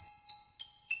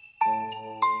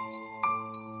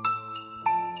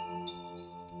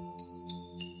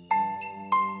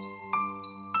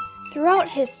Throughout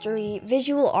history,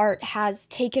 visual art has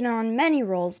taken on many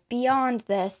roles beyond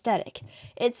the aesthetic.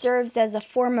 It serves as a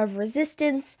form of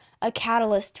resistance, a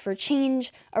catalyst for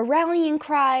change, a rallying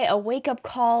cry, a wake-up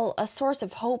call, a source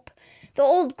of hope. The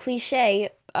old cliche,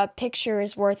 "a picture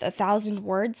is worth 1,000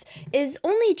 words," is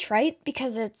only trite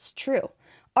because it's true.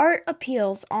 Art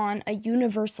appeals on a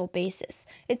universal basis.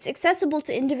 It's accessible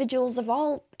to individuals of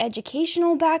all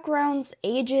educational backgrounds,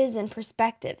 ages, and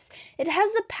perspectives. It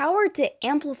has the power to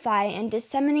amplify and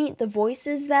disseminate the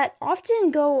voices that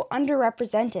often go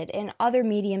underrepresented in other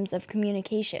mediums of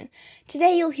communication.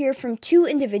 Today, you'll hear from two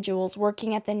individuals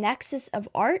working at the nexus of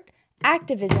art,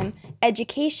 activism,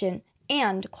 education,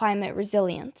 and climate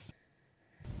resilience.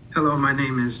 Hello, my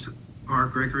name is R.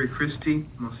 Gregory Christie.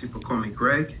 Most people call me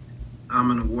Greg. I'm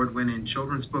an award-winning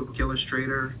children's book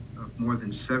illustrator of more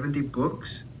than 70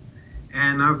 books.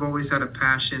 And I've always had a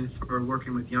passion for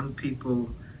working with young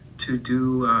people to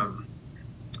do,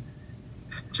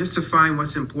 just to find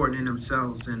what's important in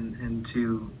themselves and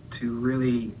to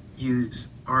really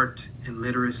use art and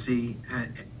literacy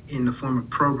in the form of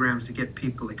programs to get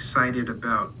people excited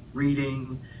about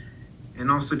reading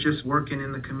and also just working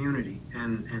in the community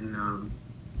and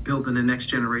building the next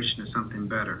generation of something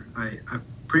better. I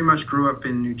pretty much grew up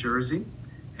in New Jersey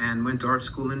and went to art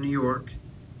school in New York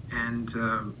and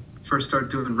first started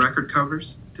doing record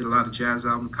covers, did a lot of jazz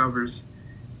album covers,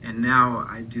 and now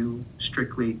I do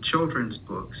strictly children's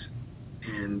books,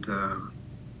 and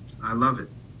I love it.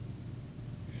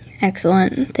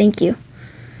 Excellent. Thank you.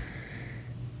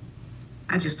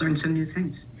 I just learned some new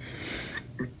things.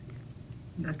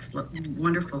 That's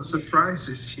wonderful.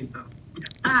 Surprises,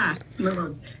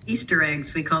 Little Easter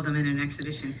eggs, we call them in an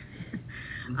exhibition.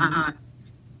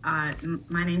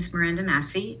 My name's Miranda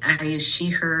Massey. I use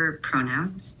she, her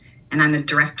pronouns, and I'm the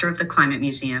director of the Climate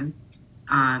Museum,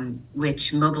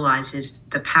 which mobilizes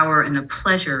the power and the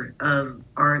pleasure of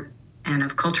art and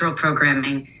of cultural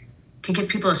programming to give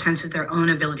people a sense of their own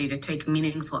ability to take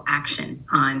meaningful action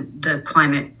on the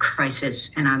climate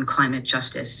crisis and on climate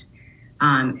justice.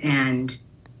 And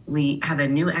we have a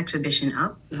new exhibition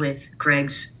up with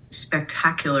Greg's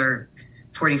spectacular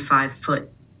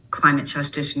 45-foot climate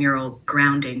justice mural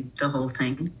grounding the whole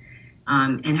thing,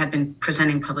 and have been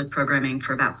presenting public programming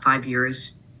for about 5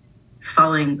 years.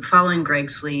 Following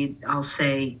Greg's lead, I'll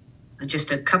say just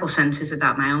a couple sentences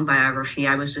about my own biography.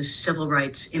 I was a civil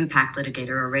rights impact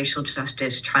litigator, a racial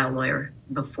justice trial lawyer,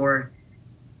 before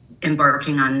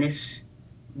embarking on this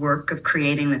work of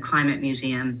creating the Climate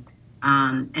Museum.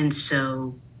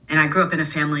 And I grew up in a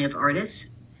family of artists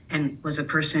and was a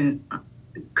person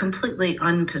completely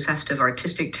unpossessed of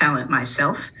artistic talent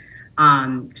myself.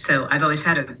 So I've always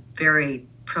had a very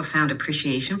profound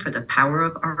appreciation for the power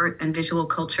of art and visual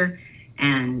culture,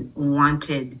 and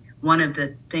wanted one of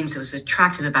the things that was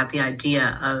attractive about the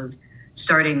idea of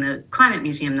starting the Climate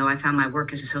Museum, though I found my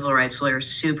work as a civil rights lawyer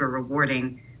super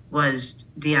rewarding, was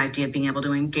the idea of being able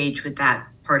to engage with that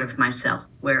part of myself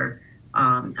where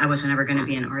I wasn't ever going to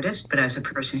be an artist, but as a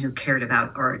person who cared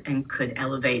about art and could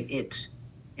elevate its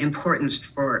importance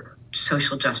for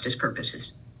social justice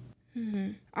purposes.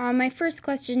 Mm-hmm. My first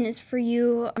question is for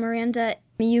you, Miranda.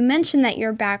 You mentioned that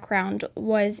your background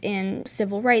was in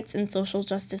civil rights and social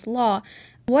justice law.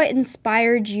 What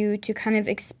inspired you to kind of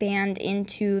expand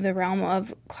into the realm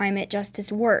of climate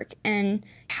justice work? And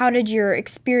how did your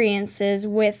experiences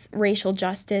with racial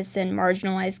justice and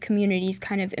marginalized communities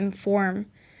kind of inform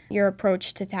your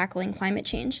approach to tackling climate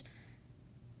change?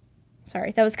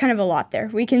 Sorry, that was kind of a lot there.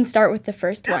 We can start with the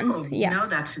first one. No,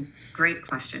 that's a great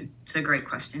question. It's a great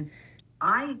question.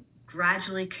 I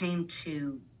gradually came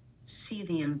to see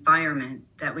the environment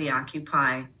that we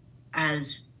occupy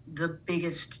as the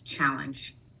biggest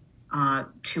challenge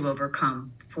to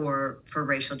overcome for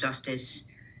racial justice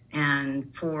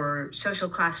and for social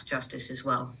class justice as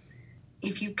well.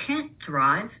 If you can't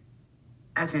thrive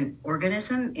as an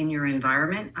organism in your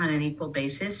environment on an equal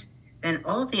basis, then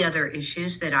all of the other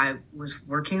issues that I was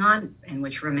working on and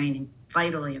which remain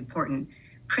vitally important,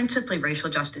 principally racial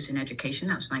justice and education,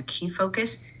 that was my key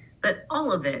focus, but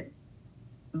all of it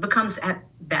becomes at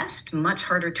best much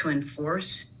harder to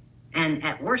enforce, and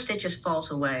at worst it just falls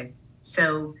away.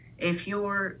 So if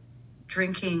you're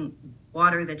drinking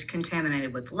water that's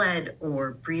contaminated with lead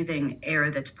or breathing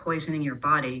air that's poisoning your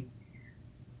body,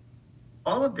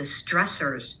 all of the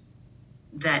stressors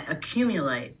that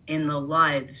accumulate in the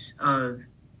lives of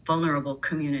vulnerable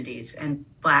communities and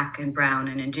Black and Brown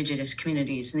and Indigenous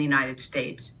communities in the United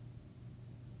States,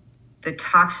 the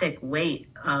toxic weight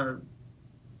of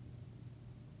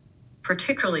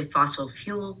particularly fossil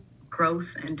fuel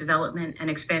growth and development and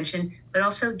expansion, but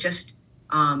also just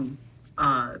the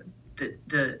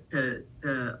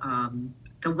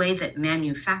the way that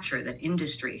manufacture, that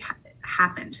industry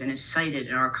happens and is cited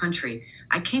in our country,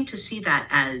 I came to see that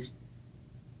as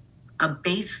a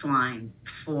baseline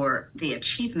for the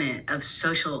achievement of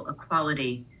social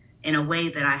equality in a way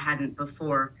that I hadn't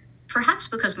before, perhaps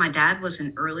because my dad was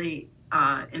an early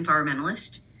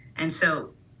environmentalist. And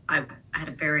so I had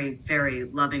a very, very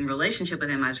loving relationship with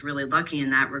him. I was really lucky in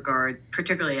that regard,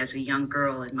 particularly as a young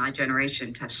girl in my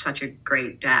generation, to have such a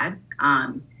great dad.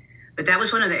 But that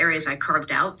was one of the areas I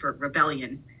carved out for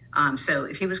rebellion. So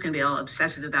if he was going to be all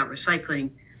obsessive about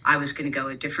recycling, I was going to go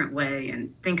a different way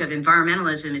and think of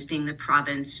environmentalism as being the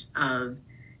province of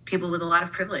people with a lot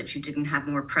of privilege who didn't have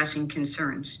more pressing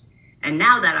concerns. And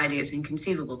now that idea is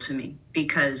inconceivable to me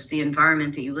because the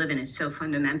environment that you live in is so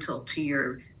fundamental to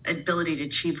your ability to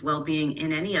achieve well-being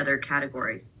in any other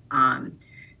category.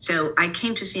 So I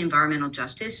came to see environmental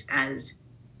justice as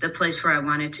the place where I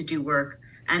wanted to do work.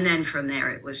 And then from there,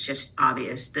 it was just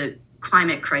obvious. The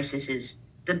climate crisis is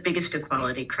the biggest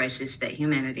equality crisis that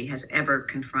humanity has ever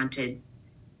confronted.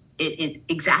 It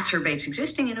exacerbates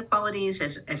existing inequalities,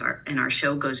 as our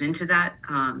show goes into that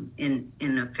in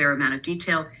a fair amount of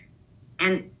detail.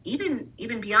 And even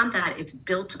beyond that, it's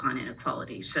built on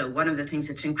inequality. So one of the things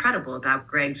that's incredible about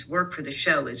Greg's work for the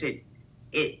show is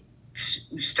it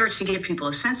starts to give people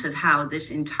a sense of how this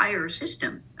entire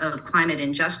system of climate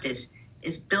injustice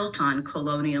is built on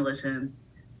colonialism,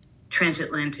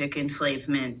 transatlantic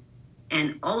enslavement,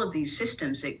 and all of these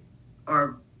systems that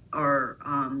are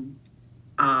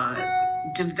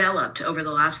developed over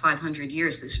the last 500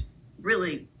 years, this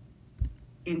really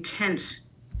intense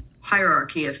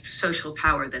hierarchy of social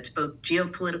power that's both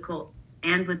geopolitical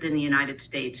and within the United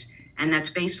States, and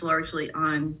that's based largely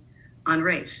on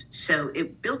race. So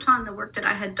it built on the work that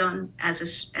I had done as a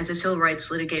civil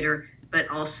rights litigator, but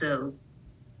also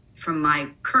from my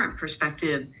current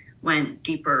perspective, went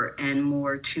deeper and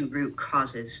more to root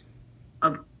causes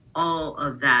of all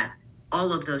of that,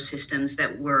 all of those systems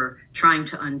that we're trying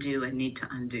to undo and need to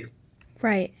undo.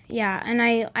 Right. Yeah. And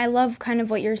I love kind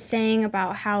of what you're saying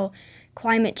about how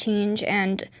climate change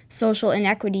and social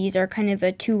inequities are kind of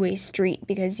a two-way street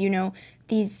because, you know,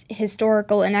 these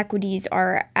historical inequities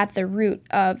are at the root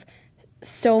of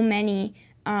so many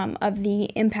of the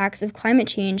impacts of climate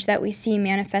change that we see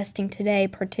manifesting today,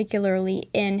 particularly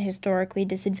in historically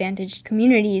disadvantaged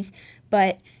communities.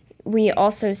 But we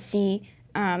also see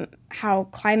how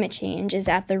climate change is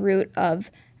at the root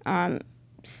of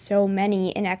so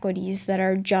many inequities that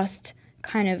are just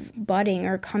kind of budding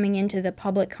or coming into the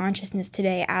public consciousness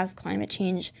today as climate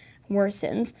change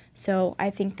worsens. So I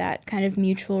think that kind of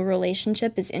mutual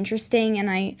relationship is interesting,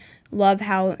 and I love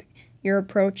how your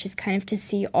approach is kind of to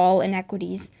see all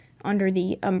inequities under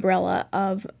the umbrella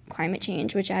of climate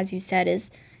change, which, as you said,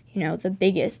 is, you know, the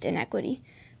biggest inequity.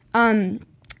 I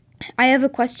have a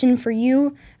question for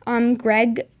you,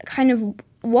 Greg. Kind of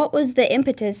what was the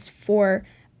impetus for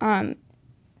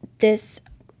this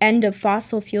End of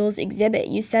Fossil Fuels exhibit?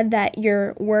 You said that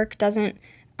your work doesn't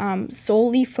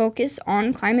solely focus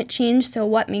on climate change. So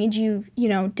what made you,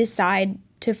 decide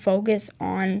to focus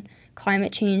on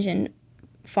climate change and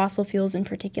fossil fuels in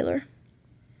particular?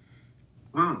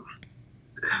 Well,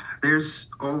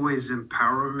 there's always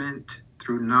empowerment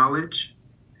through knowledge.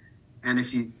 And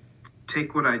if you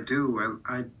take what I do,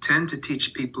 I tend to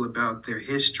teach people about their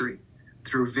history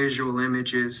through visual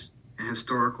images and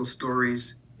historical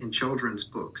stories in children's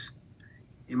books.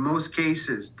 In most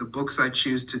cases, the books I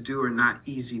choose to do are not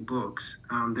easy books.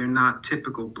 They're not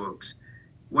typical books.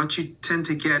 What you tend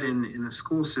to get in a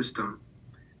school system,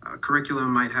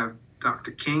 curriculum might have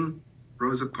Dr. King,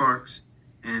 Rosa Parks,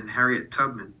 and Harriet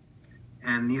Tubman.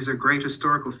 And these are great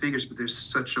historical figures, but there's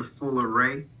such a full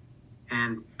array.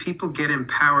 And people get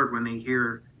empowered when they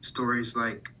hear stories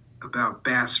like about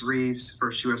Bass Reeves,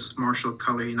 first U.S. Marshal of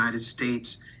Color, United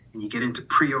States, and you get into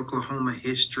pre-Oklahoma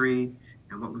history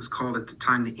and what was called at the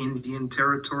time the Indian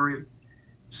Territory.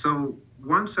 So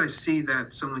once I see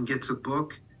that someone gets a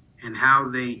book and how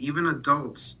they, even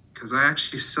adults, because I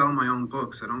actually sell my own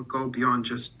books. I don't go beyond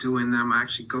just doing them. I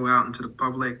actually go out into the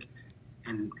public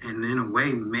and in a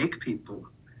way make people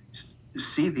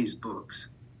see these books.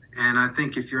 And I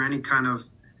think if you're any kind of,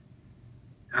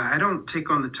 I don't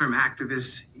take on the term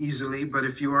activist easily, but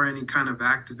if you are any kind of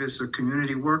activist or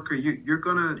community worker, you're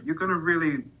gonna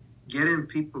really get in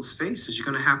people's faces. You're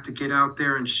gonna have to get out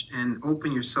there and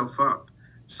open yourself up.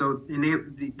 So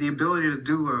the ability to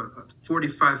do a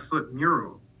 45-foot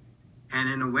mural and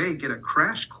in a way get a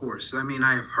crash course. I mean,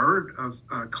 I've heard of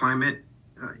climate,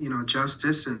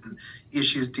 justice and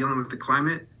issues dealing with the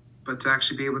climate, but to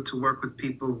actually be able to work with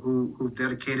people who've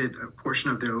dedicated a portion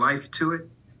of their life to it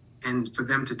and for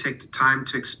them to take the time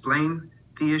to explain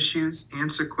the issues,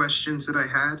 answer questions that I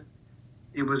had.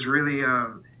 It was really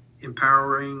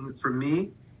empowering for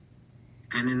me.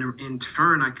 And in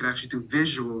turn, I could actually do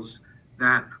visuals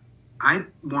that I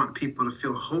want people to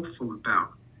feel hopeful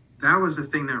about. That was the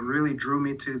thing that really drew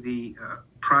me to the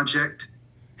project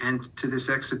and to this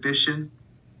exhibition.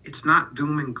 It's not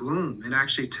doom and gloom. It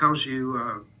actually tells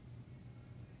you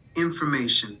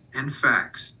information and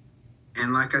facts.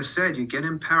 And like I said, you get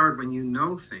empowered when you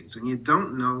know things. When you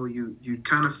don't know, you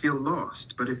kind of feel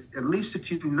lost. But at least if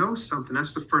you know something,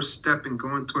 that's the first step in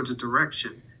going towards a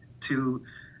direction to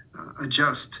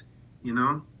adjust, you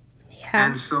know? Yeah.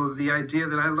 And so the idea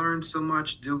that I learned so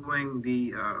much doing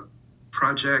the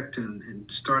project and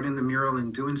starting the mural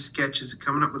and doing sketches and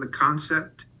coming up with a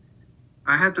concept,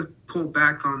 I had to pull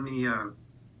back on the,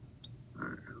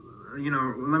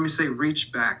 let me say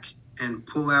reach back and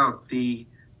pull out the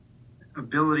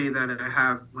ability that I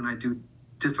have when I do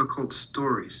difficult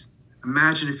stories.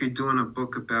 Imagine if you're doing a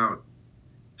book about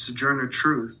Sojourner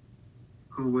Truth,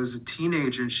 who was a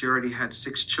teenager and she already had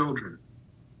 6 children.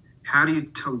 How do you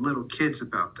tell little kids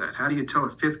about that? How do you tell a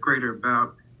 5th grader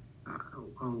about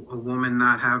a woman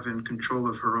not having control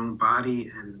of her own body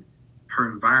and her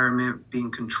environment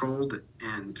being controlled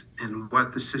and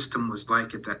what the system was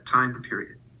like at that time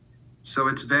period? So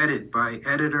it's vetted by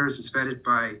editors, it's vetted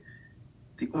by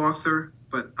the author,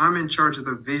 but I'm in charge of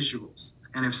the visuals.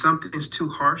 And if something's too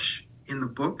harsh in the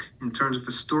book in terms of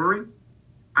a story,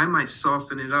 I might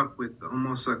soften it up with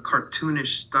almost a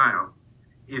cartoonish style.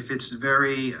 If it's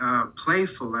very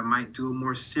playful, I might do a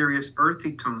more serious,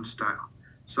 earthy tone style.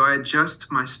 So I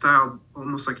adjust my style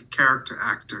almost like a character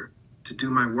actor to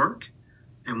do my work.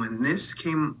 And when this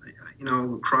came,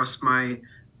 across my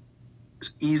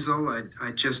easel,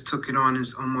 I just took it on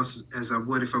as almost as I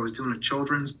would if I was doing a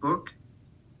children's book.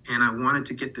 And I wanted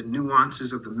to get the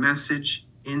nuances of the message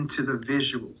into the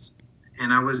visuals.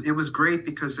 And it was great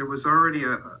because there was already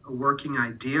a working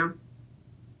idea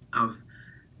of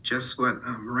just what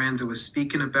Miranda was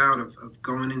speaking about, of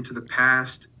going into the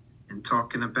past and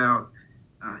talking about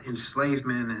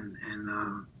enslavement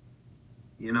and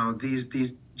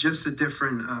these just the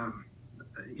different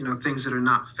things that are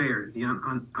not fair, the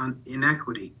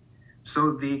inequity.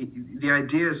 So the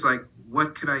idea is like,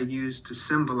 what could I use to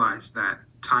symbolize that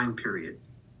time period?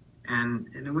 And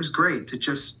it was great to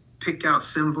just pick out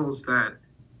symbols that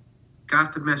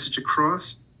got the message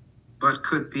across, but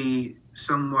could be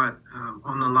somewhat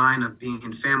on the line of being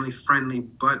family friendly,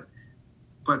 but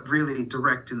really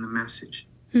direct in the message.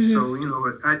 Mm-hmm. So,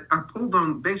 I pulled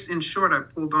on, in short, I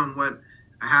pulled on what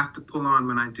I have to pull on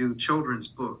when I do children's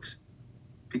books,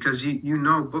 because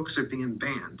books are being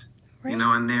banned. Right.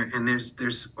 And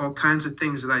there's all kinds of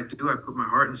things that I do. I put my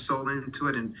heart and soul into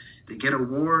it, and they get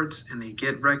awards and they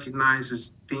get recognized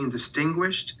as being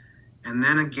distinguished. And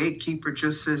then a gatekeeper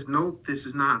just says, nope, this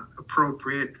is not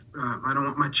appropriate. I don't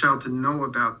want my child to know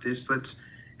about this.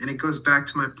 And it goes back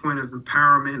to my point of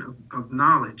empowerment of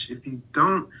knowledge. If you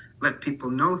don't let people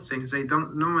know things, they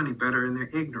don't know any better and they're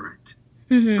ignorant.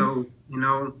 Mm-hmm. So,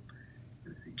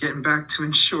 getting back to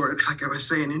in short, like I was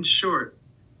saying, in short,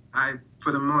 I,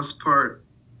 for the most part,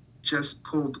 just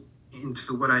pulled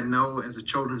into what I know as a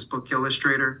children's book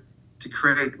illustrator to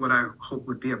create what I hope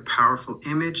would be a powerful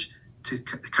image to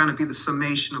kind of be the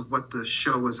summation of what the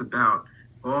show was about.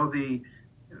 All the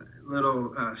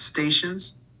little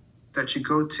stations that you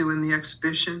go to in the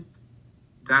exhibition,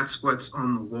 that's what's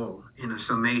on the wall in a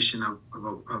summation of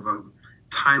a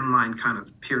timeline kind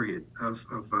of period of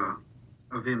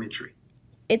imagery.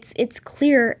 It's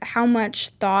clear how much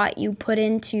thought you put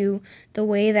into the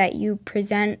way that you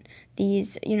present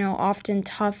these, often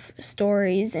tough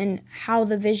stories, and how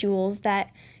the visuals that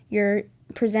you're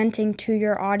presenting to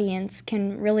your audience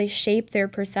can really shape their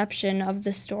perception of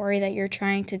the story that you're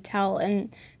trying to tell.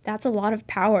 And that's a lot of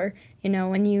power,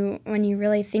 when you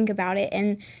really think about it.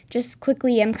 And just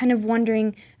quickly, I'm kind of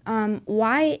wondering,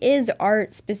 why is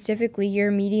art specifically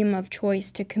your medium of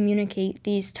choice to communicate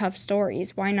these tough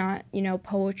stories? Why not,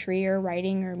 poetry or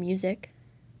writing or music?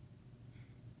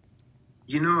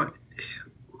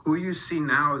 Who you see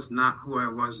now is not who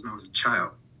I was when I was a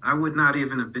child. I would not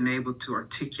even have been able to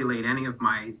articulate any of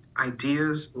my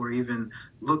ideas or even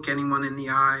look anyone in the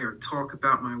eye or talk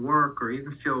about my work or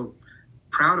even feel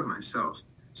proud of myself.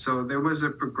 So there was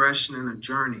a progression and a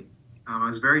journey. I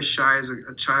was very shy as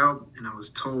a child, and I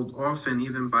was told often,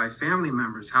 even by family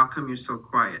members, how come you're so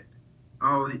quiet?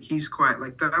 Oh, he's quiet.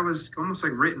 Like that, I was almost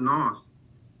like written off.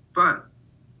 But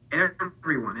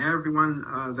everyone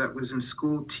that was in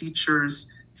school, teachers,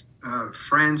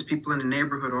 friends, people in the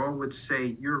neighborhood, all would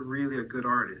say, you're really a good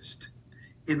artist.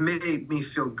 it made me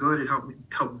feel good. It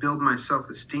help build my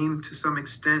self-esteem to some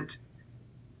extent.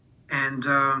 And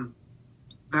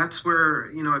that's where,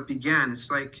 it began.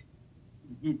 It's like,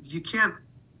 you can't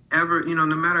ever, no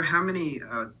matter how many,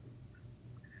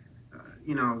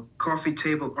 coffee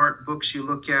table art books you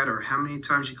look at, or how many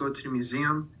times you go to the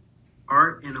museum,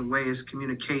 art in a way is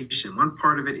communication. One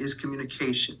part of it is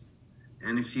communication.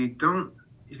 And if you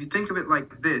think of it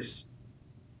like this,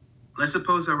 let's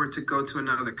suppose I were to go to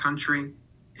another country,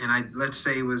 and let's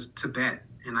say it was Tibet,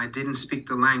 and I didn't speak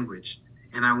the language,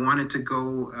 and I wanted to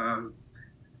go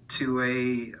to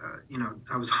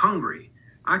I was hungry.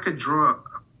 I could draw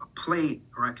a plate,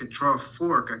 or I could draw a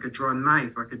fork, I could draw a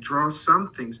knife, I could draw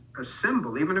something, a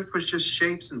symbol, even if it was just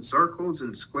shapes and circles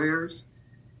and squares.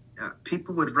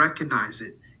 People would recognize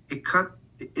it.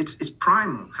 It's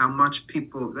primal how much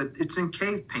it's in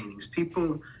cave paintings.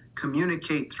 People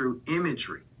communicate through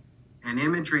imagery, and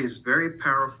imagery is very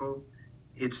powerful.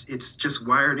 It's just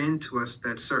wired into us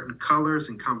that certain colors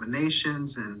and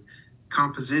combinations and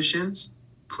compositions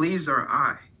please our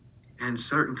eye, and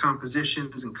certain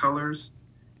compositions and colors,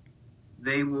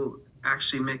 they will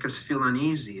actually make us feel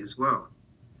uneasy as well.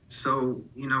 So,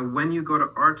 when you go to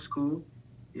art school,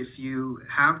 if you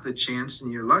have the chance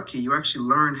and you're lucky, you actually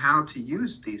learn how to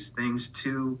use these things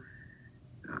to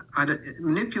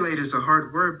manipulate is a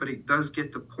hard word, but it does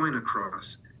get the point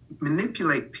across.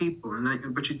 Manipulate people,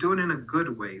 but you do it in a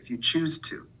good way if you choose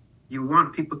to. You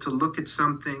want people to look at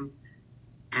something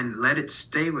and let it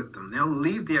stay with them. They'll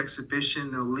leave the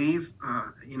exhibition, they'll leave,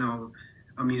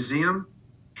 a museum,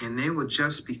 and they will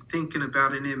just be thinking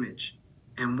about an image.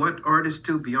 And what artists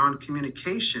do beyond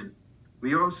communication,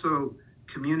 we also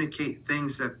communicate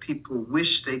things that people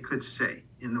wish they could say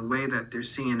in the way that they're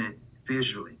seeing it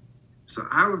visually. So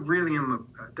I would really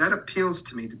that appeals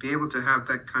to me, to be able to have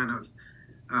that kind of,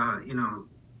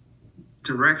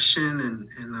 direction,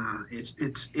 and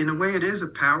it's in a way it is a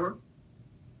power,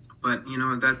 but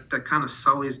that kind of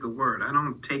sullies the word. I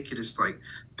don't take it as like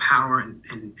power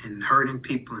and hurting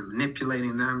people and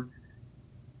manipulating them.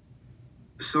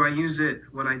 So I use it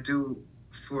when I do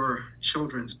for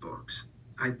children's books.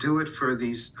 I do it for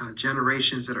these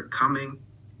generations that are coming,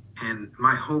 and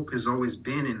my hope has always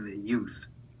been in the youth.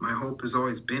 My hope has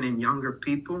always been in younger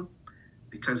people,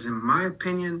 because in my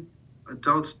opinion,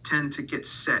 adults tend to get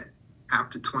set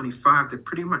after 25. They're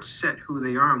pretty much set who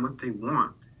they are and what they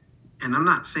want. And I'm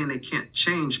not saying they can't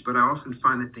change, but I often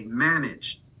find that they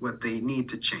manage what they need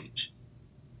to change.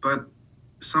 But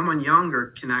someone younger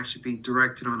can actually be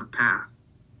directed on a path.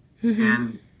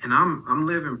 Mm-hmm. And I'm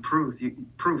living proof.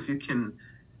 You can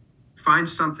find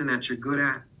something that you're good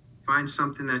at, find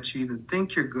something that you even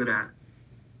think you're good at,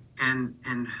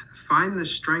 and find the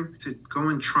strength to go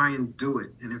and try and do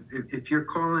it. And if your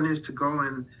calling is to go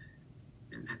and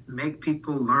make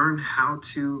people learn how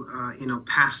to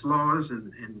pass laws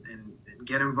and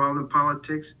get involved in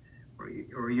politics,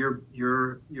 or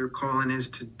your calling is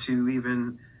to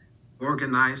even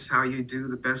organize how you do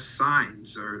the best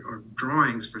signs or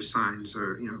drawings for signs,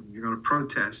 or you're going to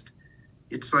protest.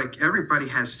 It's like everybody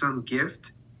has some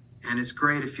gift, and it's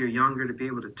great if you're younger to be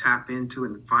able to tap into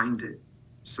it and find it.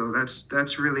 So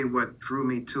that's really what drew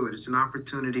me to it. It's an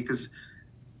opportunity, because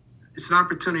it's an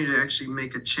opportunity to actually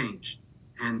make a change.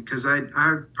 And because I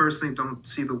personally don't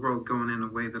see the world going in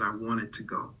a way that I want it to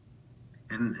go.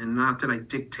 And not that I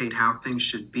dictate how things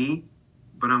should be,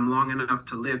 but I'm long enough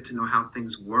to live to know how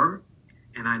things were,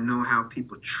 and I know how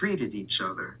people treated each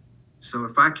other. So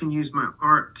if I can use my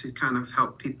art to kind of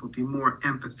help people be more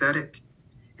empathetic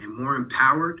and more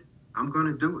empowered, I'm going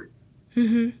to do it.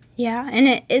 Mm-hmm. Yeah,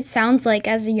 and it sounds like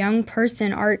as a young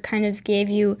person, art kind of gave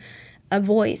you a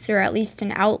voice, or at least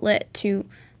an outlet to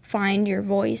find your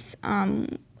voice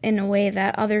in a way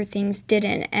that other things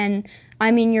didn't. And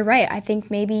I mean, you're right. I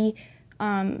think maybe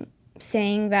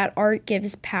saying that art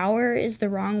gives power is the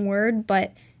wrong word,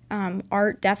 but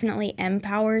art definitely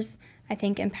empowers. I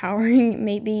think empowering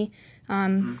may be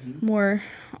more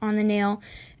on the nail.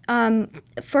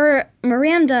 For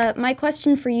Miranda, my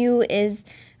question for you is,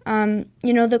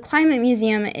 the Climate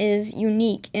Museum is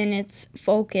unique in its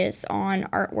focus on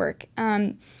artwork.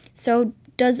 So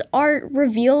does art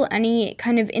reveal any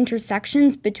kind of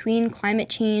intersections between climate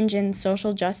change and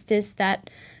social justice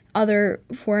that other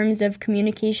forms of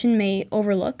communication may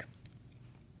overlook?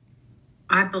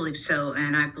 I believe so,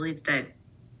 and I believe that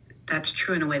that's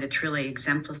true in a way that's really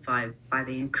exemplified by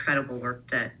the incredible work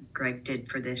that Greg did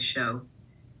for this show.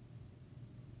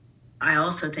 I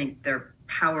also think there are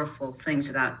powerful things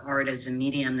about art as a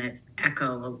medium that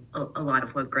echo a lot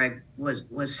of what Greg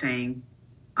was saying.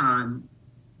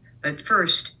 But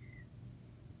first,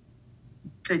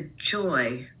 the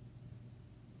joy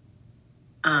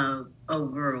a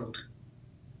world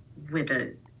with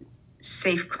a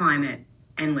safe climate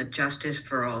and with justice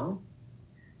for all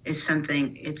is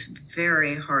something it's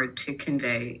very hard to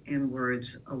convey in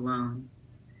words alone.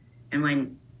 And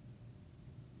when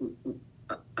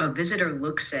a visitor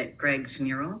looks at Greg's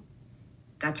mural,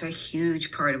 that's a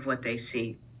huge part of what they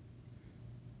see.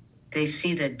 They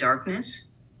see the darkness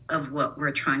of what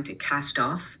we're trying to cast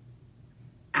off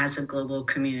as a global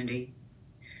community.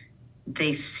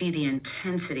 They see the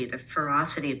intensity, the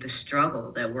ferocity of the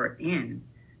struggle that we're in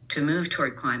to move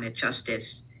toward climate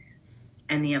justice,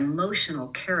 and the emotional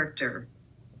character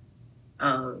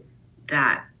of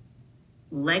that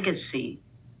legacy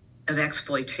of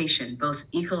exploitation, both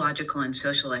ecological and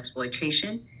social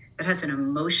exploitation, that has an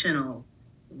emotional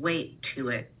weight to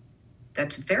it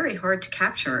that's very hard to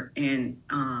capture in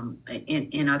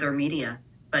other media.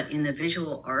 But in the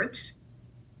visual arts,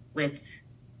 with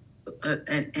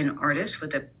an artist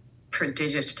with the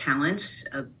prodigious talents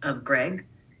of Greg,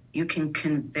 you can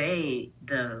convey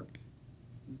the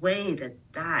way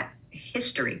that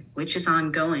history, which is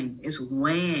ongoing, is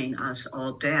weighing us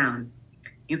all down.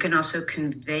 You can also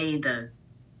convey the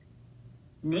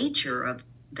nature of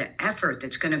the effort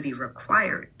that's going to be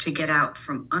required to get out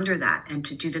from under that and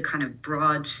to do the kind of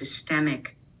broad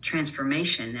systemic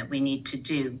transformation that we need to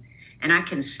do. And I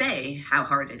can say how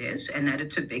hard it is and that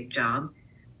it's a big job,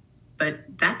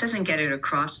 but that doesn't get it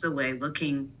across the way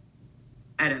looking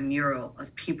at a mural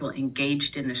of people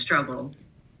engaged in the struggle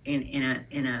in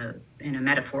a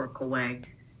metaphorical way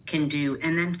can do.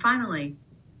 And then finally,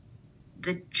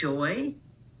 the joy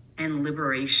and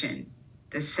liberation,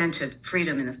 the sense of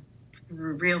freedom in the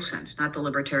real sense, not the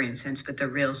libertarian sense, but the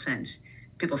real sense,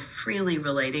 people freely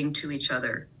relating to each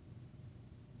other.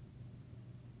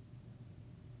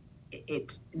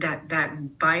 It's that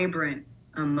vibrant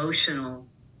emotional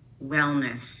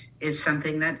wellness is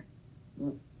something that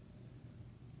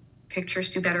pictures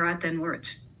do better at than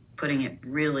words, putting it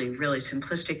really, really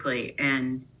simplistically.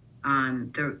 And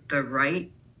the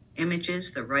right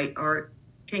images, the right art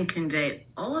can convey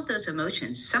all of those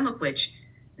emotions, some of which,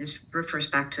 this refers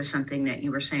back to something that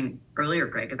you were saying earlier,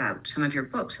 Greg, about some of your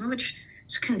books, some of which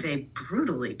convey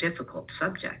brutally difficult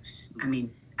subjects. I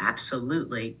mean,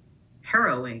 absolutely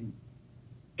harrowing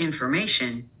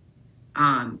information.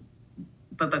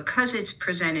 But because it's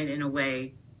presented in a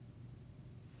way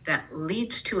that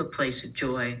leads to a place of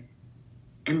joy,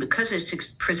 and because it's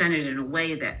presented in a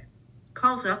way that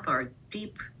calls up our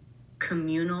deep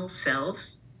communal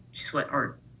selves, which is what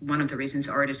art, one of the reasons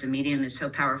art as a medium is so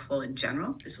powerful in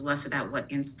general, is less about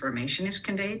what information is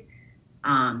conveyed.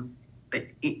 But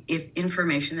if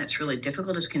information that's really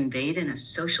difficult is conveyed in a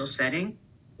social setting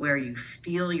where you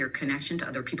feel your connection to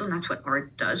other people, and that's what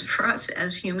art does for us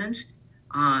as humans,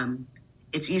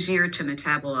 it's easier to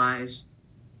metabolize.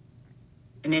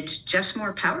 And it's just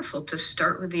more powerful to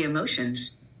start with the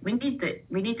emotions. We need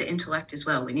the intellect as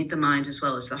well. We need the mind as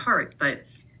well as the heart. But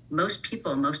most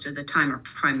people, most of the time, are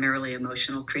primarily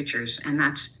emotional creatures. And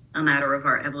that's a matter of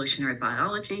our evolutionary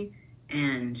biology.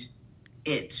 And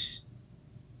it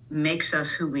makes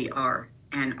us who we are.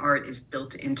 And art is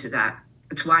built into that.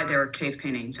 It's why there are cave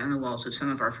paintings on the walls of some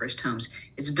of our first homes.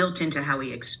 It's built into how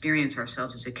we experience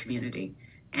ourselves as a community.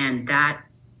 And that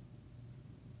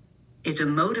is a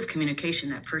mode of communication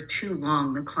that for too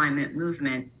long the climate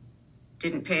movement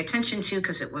didn't pay attention to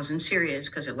because it wasn't serious,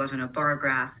 because it wasn't a bar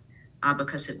graph,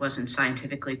 because it wasn't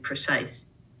scientifically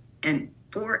precise. And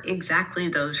for exactly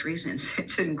those reasons,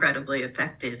 it's incredibly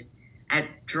effective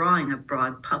at drawing a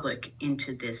broad public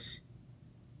into this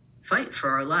fight for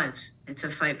our lives. It's a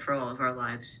fight for all of our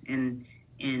lives in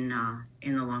the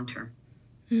long term.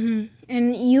 Mm-hmm.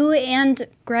 And you and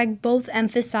Greg both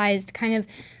emphasized kind of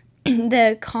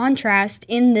the contrast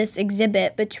in this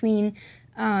exhibit between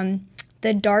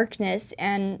the darkness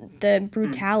and the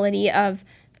brutality of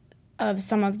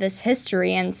some of this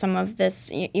history and some of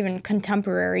this even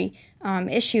contemporary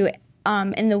issue,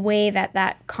 in the way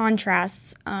that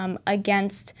contrasts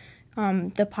against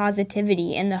the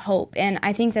positivity and the hope. And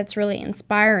I think that's really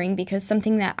inspiring, because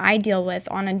something that I deal with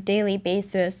on a daily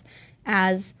basis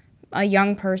as a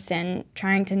young person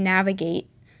trying to navigate,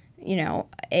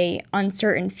 a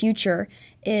uncertain future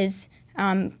is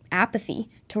apathy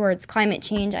towards climate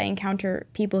change. I encounter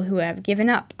people who have given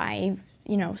up. I,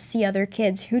 see other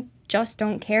kids who just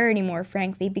don't care anymore,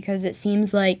 frankly, because it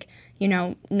seems like,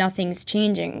 nothing's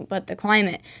changing but the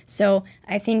climate. So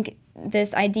I think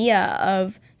this idea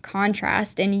of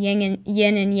contrast and yin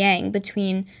and yang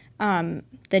between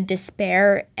the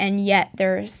despair and yet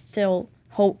there's still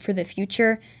hope for the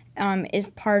future is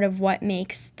part of what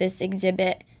makes this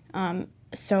exhibit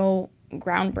so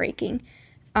groundbreaking.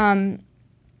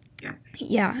 Yeah.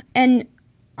 Yeah. And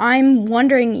I'm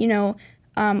wondering,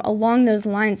 along those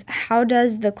lines, how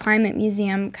does the Climate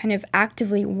Museum kind of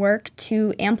actively work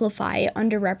to amplify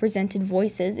underrepresented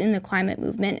voices in the climate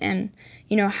movement? And,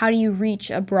 how do you reach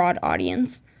a broad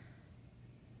audience?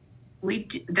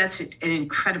 That's an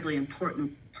incredibly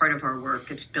important part of our work.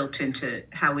 It's built into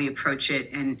how we approach it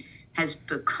and has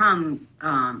become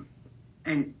a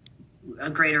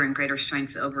greater and greater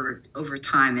strength over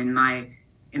time in my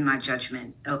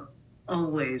judgment.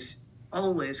 Always,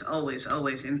 always, always,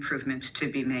 always improvements to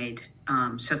be made.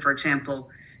 So, for example,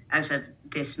 as of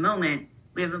this moment,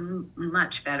 we have a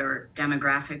much better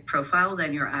demographic profile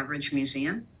than your average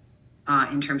museum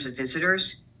in terms of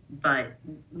visitors, but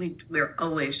we're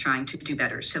always trying to do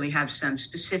better. So we have some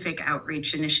specific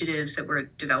outreach initiatives that we're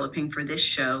developing for this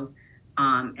show,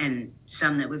 and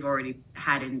some that we've already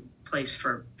had in place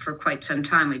for quite some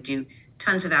time. We do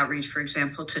tons of outreach, for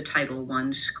example, to Title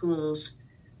I schools.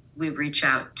 We reach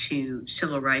out to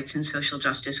civil rights and social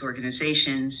justice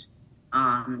organizations.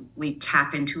 We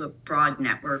tap into a broad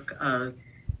network of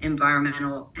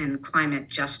environmental and climate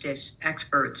justice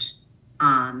experts,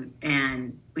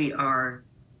 and we are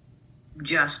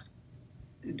just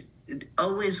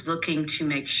always looking to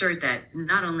make sure that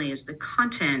not only is the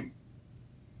content,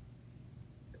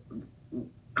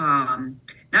 not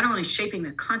only shaping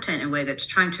the content in a way that's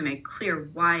trying to make clear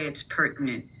why it's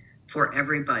pertinent for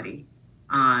everybody,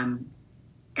 and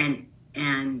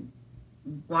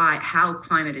how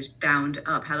climate is bound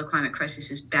up, how the climate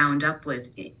crisis is bound up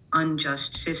with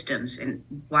unjust systems, and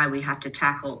why we have to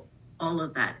tackle all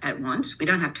of that at once. We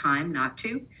don't have time not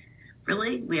to.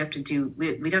 Really, we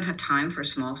don't have time for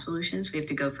small solutions. We have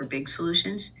to go for big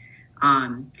solutions.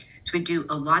 So we do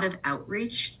a lot of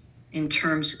outreach in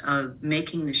terms of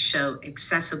making the show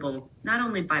accessible, not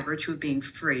only by virtue of being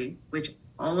free, which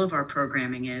all of our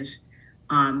programming is,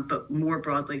 but more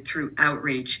broadly through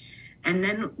outreach. And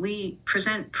then we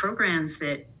present programs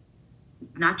that,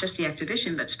 not just the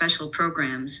exhibition, but special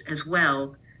programs as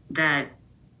well, that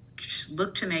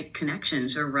look to make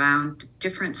connections around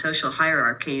different social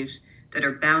hierarchies that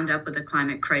are bound up with the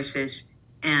climate crisis,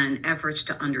 and efforts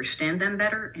to understand them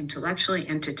better intellectually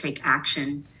and to take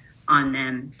action on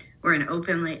them. We're an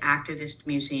openly activist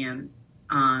museum,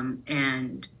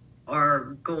 and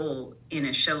our goal in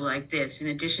a show like this, in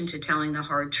addition to telling the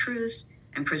hard truths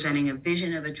and presenting a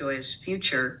vision of a joyous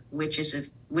future, which is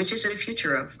a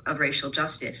future of racial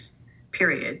justice,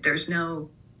 period. There's no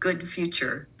good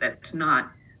future that's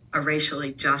not a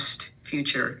racially just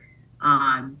future.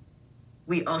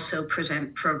 We also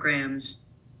present programs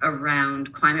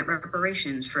around climate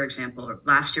reparations, for example.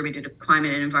 Last year we did a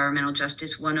Climate and Environmental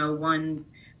Justice 101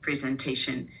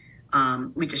 presentation.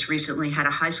 We just recently had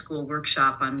a high school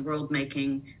workshop on world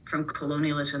making from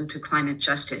colonialism to climate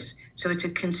justice. So it's a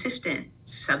consistent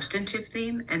substantive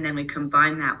theme, and then we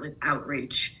combine that with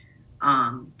outreach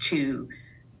and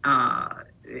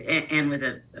with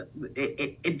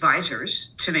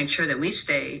advisors to make sure that we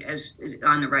stay as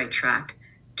on the right track,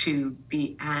 to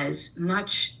be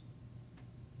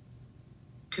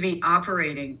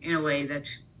operating in a way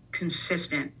that's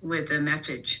consistent with the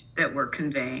message that we're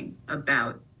conveying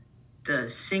about the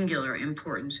singular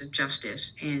importance of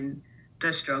justice in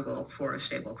the struggle for a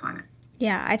stable climate.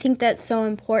 Yeah, I think that's so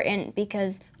important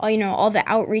because all the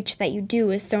outreach that you do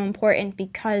is so important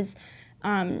because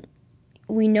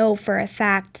we know for a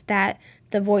fact that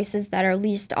the voices that are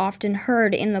least often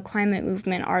heard in the climate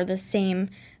movement are the same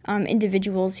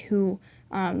individuals who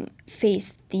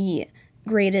face the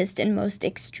greatest and most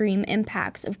extreme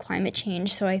impacts of climate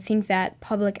change. So I think that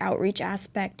public outreach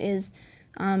aspect is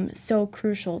so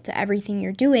crucial to everything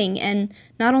you're doing. And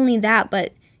not only that,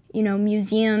 but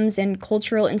museums and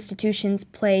cultural institutions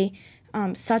play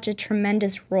such a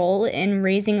tremendous role in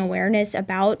raising awareness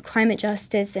about climate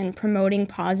justice and promoting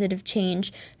positive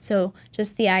change. So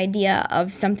just the idea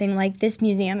of something like this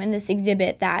museum and this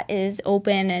exhibit that is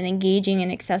open and engaging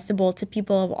and accessible to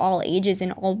people of all ages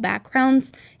and all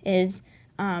backgrounds is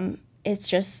it's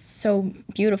just so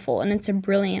beautiful, and it's a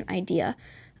brilliant idea.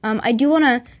 I do want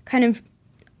to kind of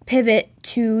pivot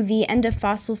to the End of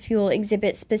Fossil Fuel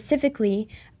exhibit specifically.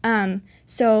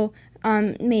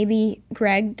 Maybe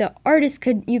Greg, the artist,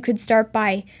 you could start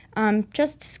by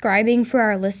just describing for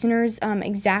our listeners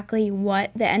exactly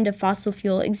what the End of Fossil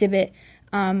Fuel exhibit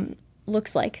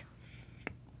looks like.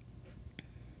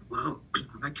 Well,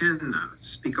 I can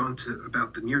speak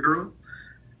about the mural.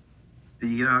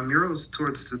 The mural is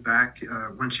towards the back.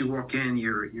 Once you walk in,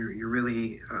 you're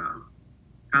really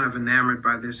kind of enamored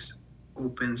by this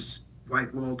open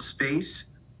white-walled space.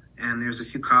 And there's a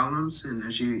few columns, and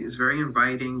it's very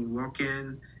inviting. You walk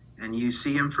in, And you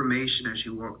see information as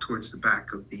you walk towards the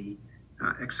back of the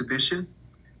exhibition.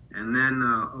 And then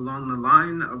along the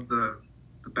line of the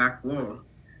back wall,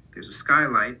 there's a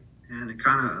skylight, and it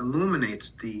kind of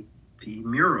illuminates the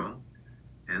mural.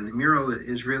 And the mural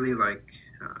is really like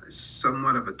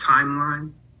somewhat of a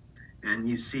timeline. And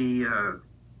you see,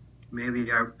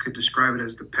 maybe I could describe it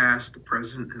as the past, the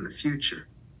present, and the future.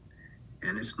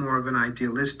 And it's more of an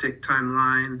idealistic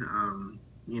timeline,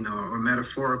 or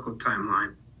metaphorical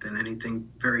timeline than anything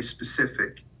very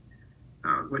specific.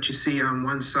 What you see on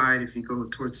one side, if you go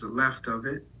towards the left of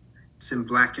it, it's in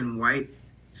black and white.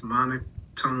 It's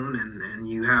monotone, and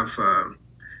you have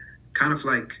kind of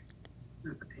like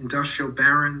industrial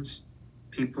barons,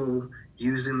 people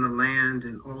using the land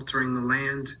and altering the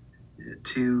land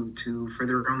for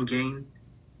their own gain.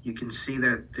 You can see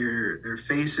that their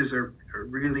faces are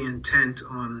really intent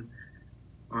on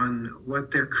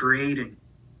what they're creating.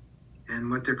 And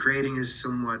what they're creating is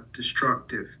somewhat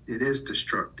destructive. It is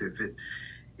destructive.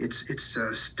 It's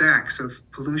stacks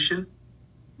of pollution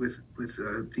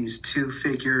with these two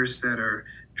figures that are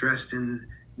dressed in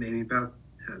maybe about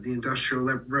the Industrial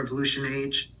Revolution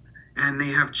age, and they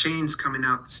have chains coming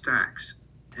out the stacks.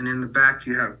 And in the back,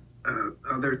 you have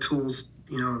other tools,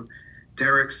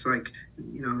 derricks, like,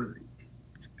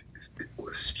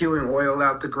 spewing oil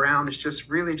out the ground. It's just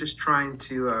really just trying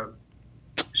to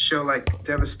show like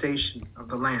devastation of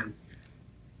the land.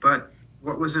 But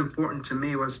what was important to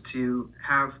me was to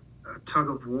have a tug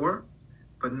of war,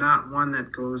 but not one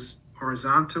that goes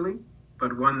horizontally,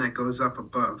 but one that goes up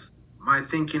above. My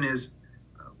thinking is,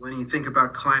 when you think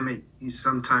about climate, you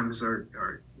sometimes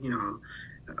are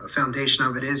a foundation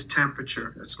of it is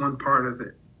temperature. That's one part of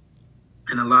it.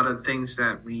 And a lot of things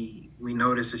that we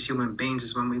notice as human beings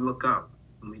is when we look up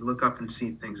and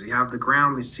see things. We have the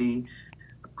ground, we see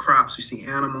crops, we see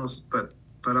animals, but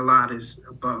a lot is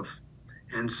above.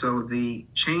 And so the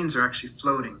chains are actually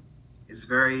floating. It's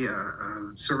very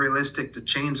surrealistic. The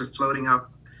chains are floating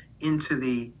up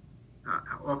into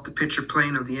off the picture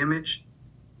plane of the image,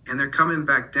 and they're coming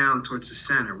back down towards the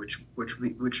center, which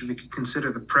we could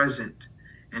consider the present.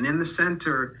 And in the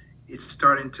center, it's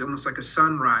starting to almost like a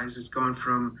sunrise. It's going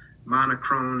from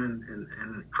monochrome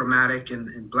and chromatic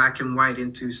and black and white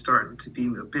into starting to be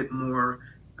a bit more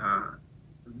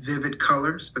vivid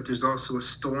colors. But there's also a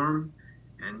storm,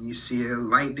 and you see a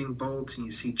lightning bolt, and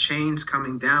you see chains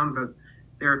coming down. But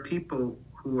there are people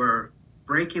who are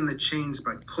breaking the chains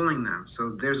by pulling them.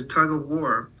 So there's a tug of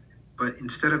war, but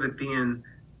instead of it being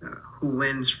who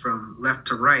wins from left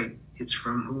to right, it's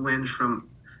from who wins from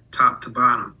top to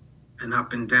bottom and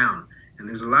up and down. And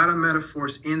there's a lot of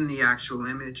metaphors in the actual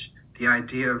image. The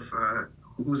idea of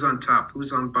who's on top,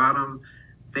 who's on bottom,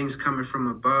 things coming from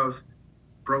above,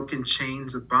 broken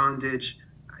chains of bondage.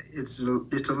 It's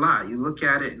a lot. You look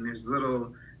at it, and there's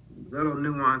little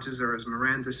nuances, or as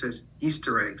Miranda says,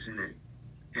 Easter eggs in it.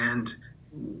 And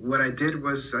what I did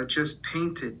was I just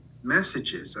painted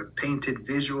messages. I painted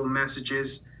visual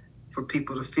messages for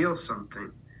people to feel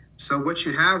something. So what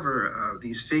you have are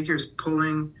these figures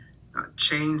pulling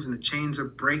chains, and the chains are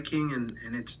breaking, and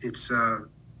it's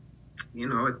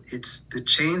the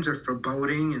chains are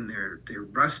foreboding, and they're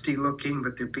rusty looking,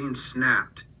 but they're being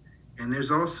snapped. And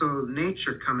there's also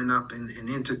nature coming up and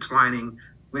intertwining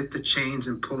with the chains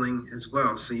and pulling as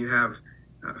well. So you have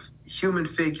human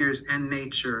figures and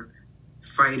nature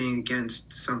fighting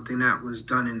against something that was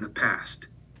done in the past.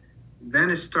 Then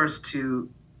it starts to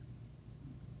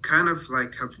kind of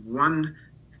like have one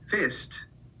fist,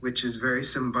 which is very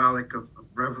symbolic of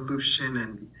revolution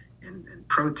and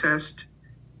protest.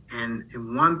 And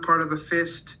in one part of the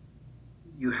fist,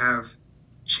 you have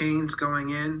chains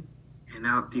going in, and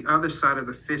out the other side of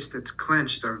the fist that's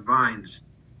clenched are vines.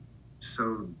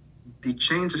 So the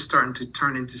chains are starting to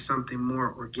turn into something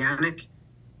more organic,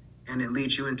 and it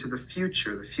leads you into the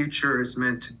future. The future is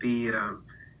meant to be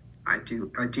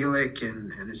idyllic,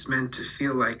 and it's meant to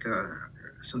feel like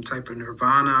some type of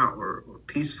nirvana or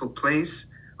peaceful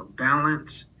place of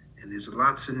balance. And there's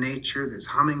lots of nature. There's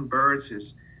hummingbirds.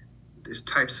 There's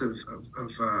types of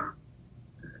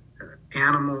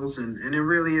animals, and it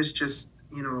really is just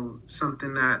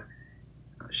something that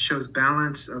shows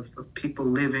balance of people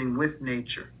living with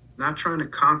nature, not trying to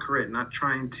conquer it, not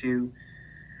trying to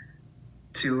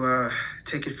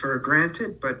take it for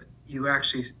granted, but you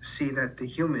actually see that the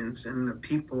humans and the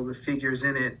people, the figures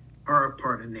in it, are a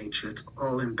part of nature. It's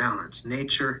all in balance.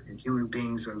 Nature and human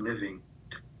beings are living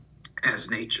as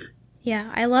nature.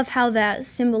 Yeah, I love how that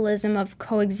symbolism of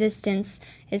coexistence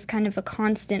is kind of a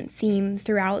constant theme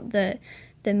throughout the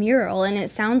mural, and it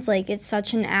sounds like it's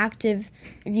such an active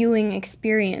viewing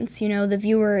experience. The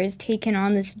viewer is taken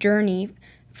on this journey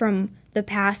from the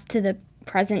past to the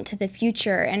present to the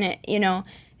future. And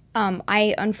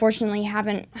I unfortunately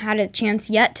haven't had a chance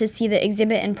yet to see the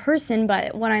exhibit in person,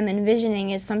 but what I'm envisioning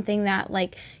is something that,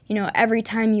 every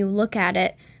time you look at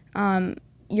it,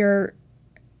 your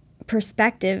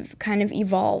perspective kind of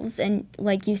evolves, and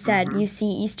like you said, you see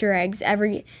Easter eggs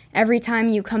every time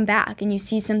you come back and you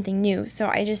see something new. So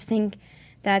I just think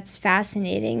that's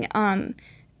fascinating.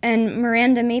 And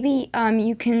Miranda, maybe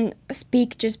you can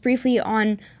speak just briefly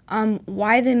on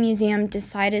why the museum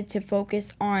decided to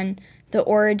focus on the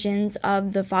origins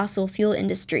of the fossil fuel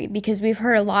industry, because we've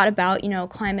heard a lot about,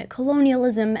 climate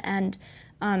colonialism and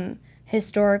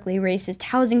historically racist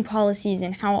housing policies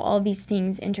and how all these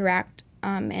things interact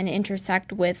and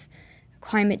intersect with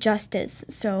climate justice.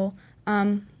 So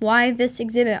why this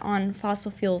exhibit on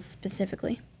fossil fuels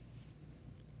specifically?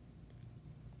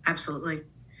 Absolutely.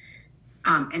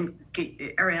 And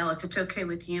Ariel, if it's okay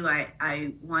with you,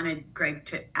 I wanted Greg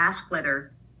to ask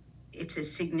whether it's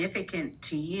as significant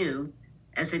to you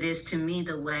as it is to me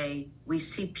the way we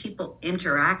see people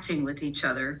interacting with each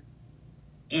other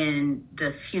in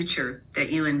the future that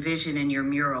you envision in your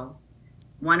mural.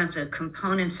 One of the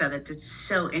components of it that's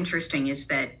so interesting is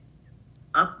that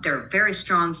they're very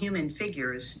strong human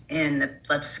figures in the,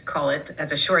 let's call it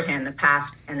as a shorthand, the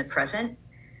past and the present.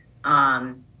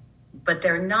 But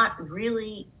they're not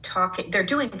really talking, they're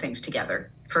doing things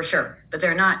together for sure, but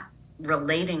they're not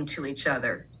relating to each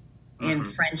other in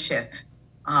friendship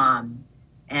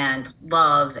and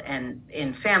love and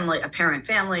in apparent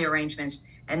family arrangements.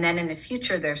 And then in the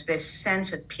future, there's this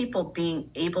sense of people being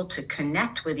able to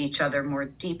connect with each other more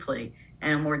deeply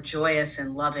in a more joyous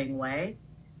and loving way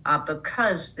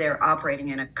because they're operating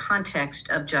in a context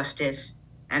of justice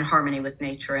and harmony with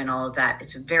nature and all of that.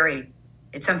 It's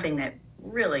something that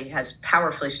really has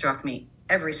powerfully struck me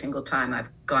every single time I've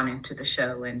gone into the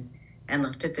show and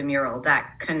looked at the mural,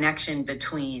 that connection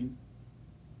between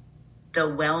the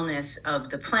wellness of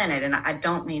the planet. And I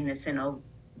don't mean this in a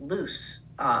loose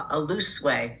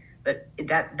way, but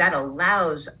that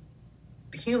allows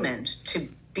humans to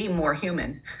be more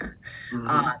human.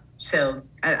 So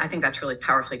I think that's really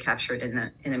powerfully captured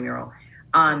in the mural.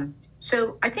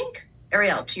 So I think,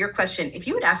 Ariel, to your question, if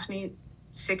you had asked me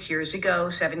 7 years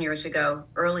ago,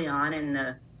 early on in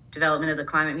the development of the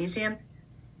Climate Museum,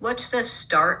 what's the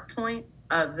start point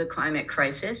of the climate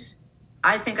crisis?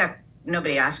 I think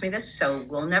nobody asked me this, so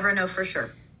we'll never know for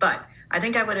sure. But I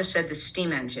think I would have said the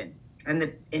steam engine and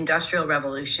the Industrial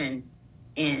Revolution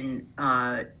in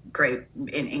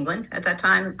England at that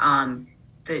time,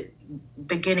 the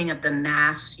beginning of the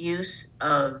mass use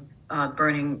of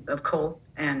burning of coal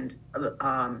and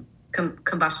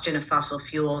combustion of fossil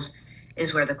fuels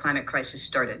is where the climate crisis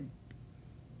started.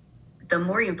 The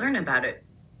more you learn about it,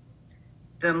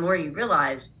 the more you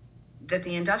realize that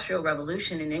the Industrial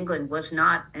Revolution in England was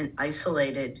not an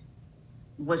isolated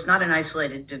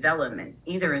development,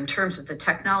 either in terms of the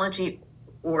technology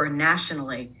or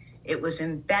nationally. It was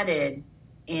embedded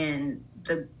in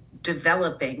the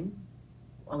developing,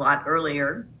 a lot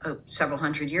earlier, several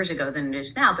hundred years ago than it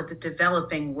is now, but the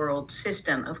developing world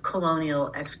system of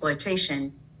colonial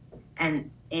exploitation.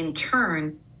 And in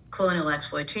turn, colonial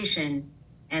exploitation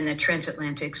and the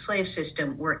transatlantic slave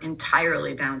system were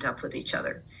entirely bound up with each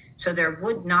other. So there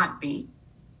would not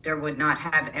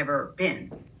have ever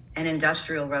been an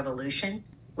industrial revolution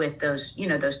with those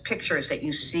pictures that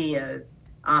you see. The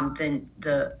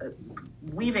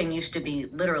weaving used to be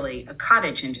literally a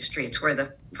cottage industry. It's where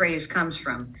the phrase comes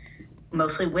from.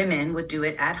 Mostly women would do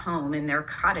it at home in their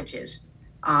cottages.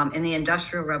 In the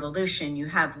Industrial Revolution, you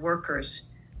have workers.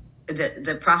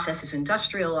 The process is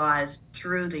industrialized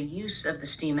through the use of the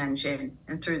steam engine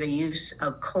and through the use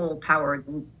of coal-powered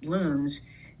looms.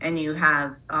 And you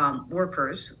have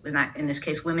workers, in this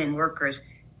case, women workers,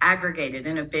 aggregated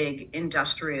in a big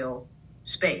industrial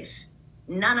space.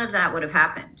 None of that would have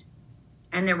happened.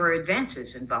 And there were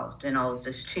advances involved in all of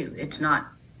this too. It's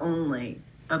not only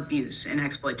abuse and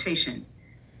exploitation.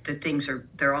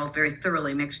 They're all very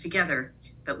thoroughly mixed together.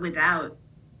 But without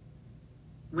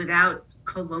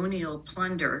colonial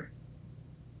plunder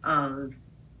of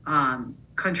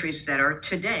countries that are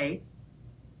today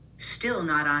still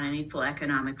not on an equal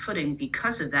economic footing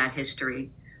because of that history,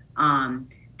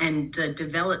 and the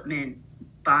development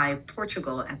by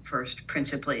Portugal at first,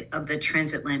 principally, of the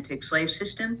transatlantic slave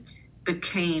system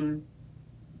became,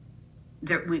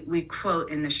 we quote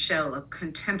in the show a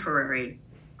contemporary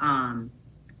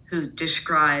who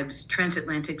describes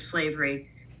transatlantic slavery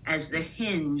as the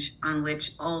hinge on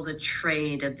which all the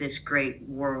trade of this great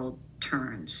world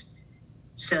turns.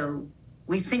 So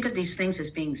we think of these things as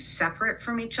being separate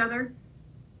from each other.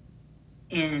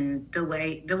 in the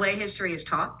way history is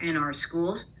taught in our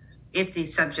schools. If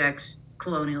these subjects,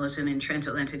 colonialism and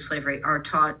transatlantic slavery, are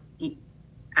taught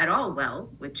at all well,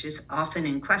 which is often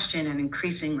in question and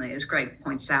increasingly, as Greg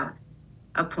points out,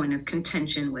 a point of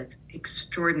contention with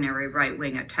extraordinary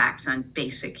right-wing attacks on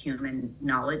basic human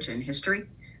knowledge and history.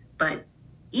 But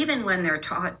even when they're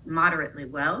taught moderately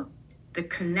well, the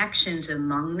connections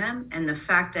among them and the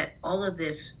fact that all of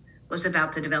this was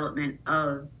about the development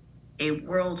of a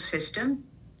world system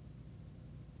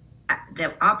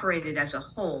that operated as a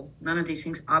whole, none of these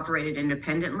things operated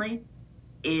independently,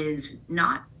 is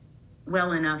not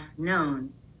well enough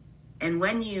known. And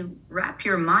when you wrap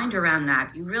your mind around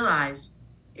that, you realize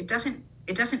it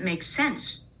doesn't make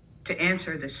sense to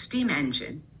answer the steam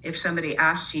engine if somebody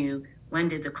asks you, when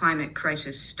did the climate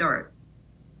crisis start?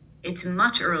 It's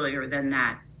much earlier than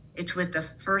that. It's with the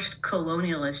first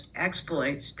colonialist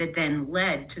exploits that then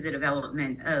led to the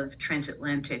development of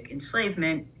transatlantic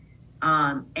enslavement,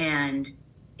 and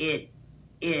the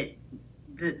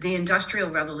Industrial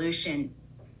Revolution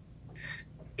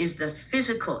is the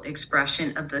physical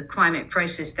expression of the climate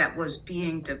crisis that was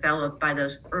being developed by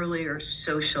those earlier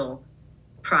social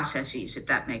processes, if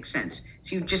that makes sense.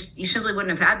 So you simply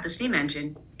wouldn't have had the steam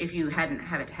engine if you hadn't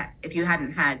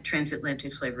had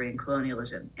transatlantic slavery and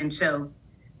colonialism. And so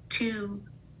to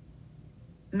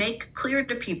make clear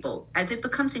to people, as it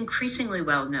becomes increasingly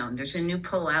well known, there's a new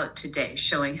poll out today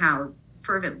showing how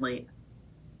fervently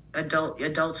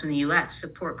adults in the US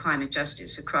support climate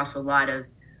justice across a lot of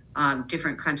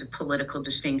different kinds of political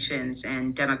distinctions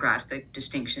and demographic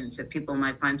distinctions that people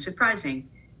might find surprising.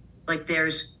 Like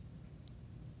there's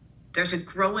a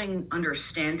growing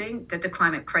understanding that the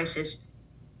climate crisis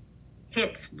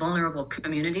hits vulnerable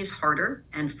communities harder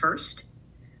and first.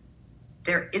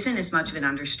 There isn't as much of an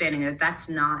understanding that that's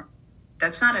not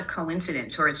a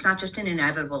coincidence, or it's not just an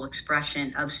inevitable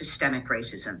expression of systemic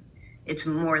racism. It's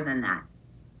more than that.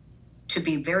 To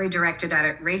be very direct about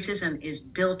it, racism is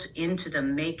built into the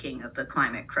making of the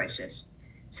climate crisis.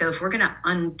 So if we're going to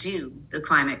undo the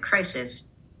climate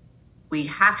crisis, we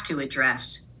have to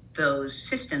address those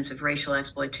systems of racial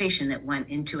exploitation that went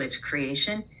into its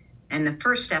creation. And the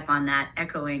first step on that,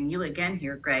 echoing you again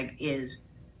here, Greg, is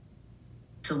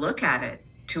to look at it,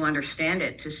 to understand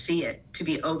it, to see it, to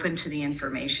be open to the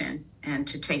information and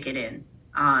to take it in.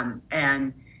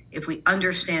 And if we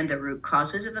understand the root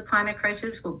causes of the climate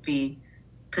crisis, we'll be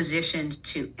positioned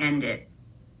to end it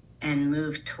and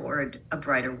move toward a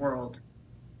brighter world.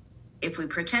 If we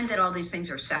pretend that all these things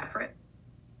are separate,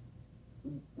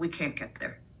 we can't get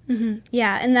there. Mm-hmm.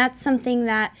 Yeah, and that's something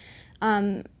that,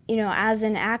 as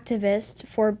an activist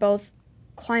for both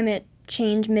climate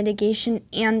change mitigation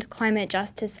and climate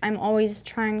justice, I'm always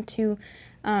trying to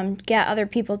get other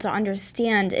people to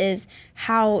understand is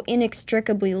how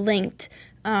inextricably linked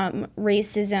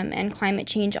racism and climate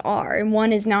change are. And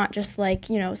one is not just like,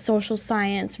 social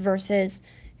science versus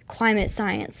climate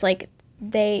science. Like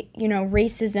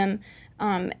racism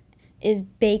is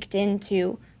baked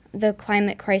into the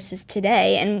climate crisis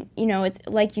today. And, it's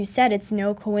like you said, it's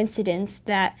no coincidence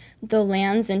that the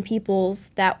lands and peoples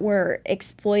that were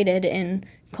exploited in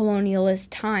colonialist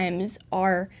times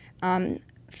are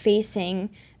facing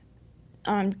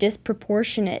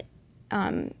disproportionate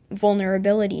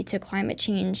vulnerability to climate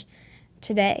change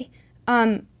today.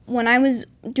 When I was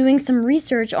doing some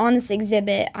research on this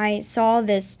exhibit, I saw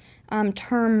this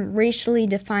term racially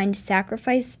defined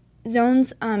sacrifice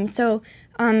zones. So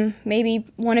maybe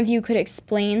one of you could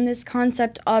explain this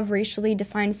concept of racially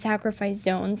defined sacrifice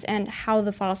zones and how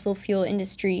the fossil fuel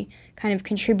industry kind of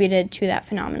contributed to that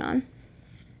phenomenon.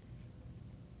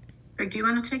 Greg, do you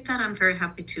want to take that? I'm very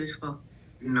happy to as well.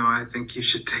 No, I think you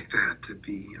should take that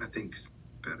I think it's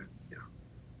better. Yeah.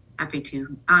 Happy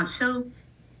to. So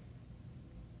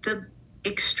the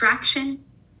extraction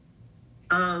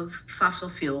of fossil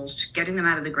fuels, getting them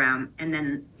out of the ground, and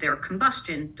then their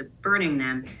combustion, the burning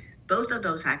them, both of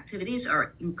those activities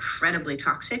are incredibly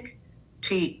toxic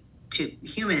to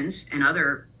humans and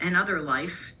other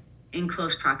life in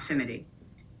close proximity.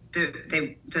 There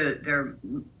are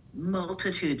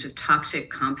multitudes of toxic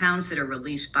compounds that are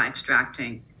released by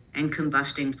extracting and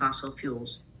combusting fossil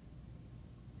fuels.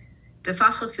 The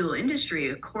fossil fuel industry,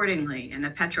 accordingly, and the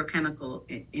petrochemical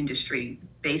industry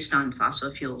based on fossil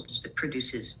fuels that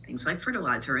produces things like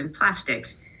fertilizer and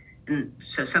plastics, and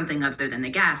so something other than the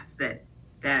gas that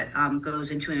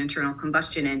goes into an internal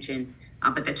combustion engine,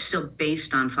 but that's still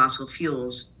based on fossil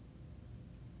fuels.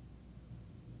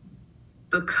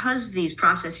 Because these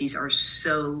processes are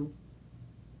so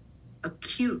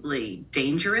acutely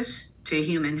dangerous to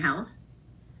human health,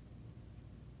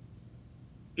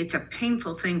 it's a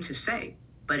painful thing to say,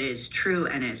 but it is true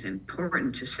and is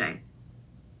important to say.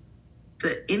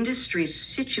 The industry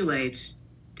situates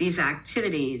these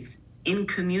activities in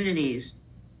communities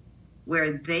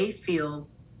where they feel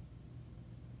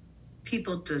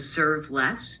people deserve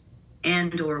less,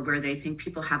 and or where they think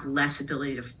people have less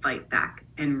ability to fight back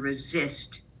and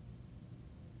resist,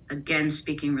 again,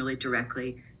 speaking really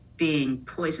directly, being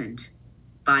poisoned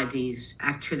by these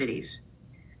activities.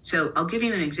 So I'll give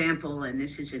you an example, and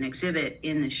this is an exhibit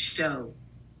in the show.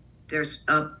 There's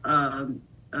a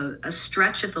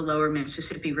stretch of the lower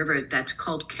Mississippi River that's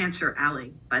called Cancer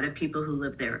Alley by the people who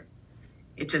live there.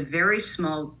 It's a very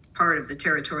small part of the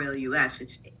territorial U.S.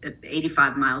 It's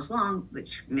 85 miles long,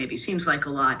 which maybe seems like a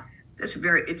lot.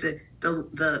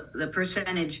 The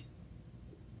percentage,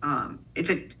 it's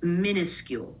a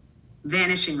minuscule,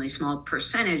 vanishingly small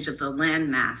percentage of the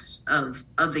land mass of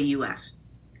the U.S.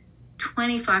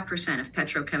 25% of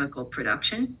petrochemical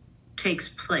production takes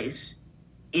place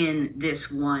in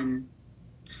this one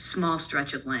small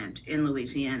stretch of land in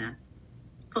Louisiana,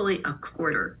 fully a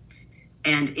quarter.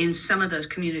 And in some of those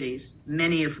communities,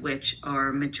 many of which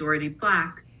are majority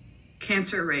Black,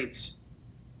 cancer rates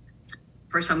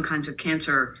for some kinds of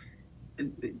cancer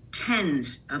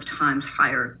tens of times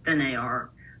higher than they are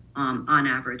on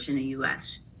average in the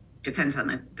U.S. Depends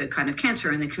on the kind of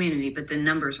cancer in the community, but the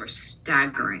numbers are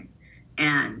staggering.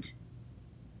 And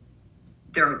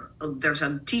there's a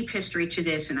deep history to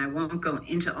this, and I won't go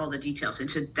into all the details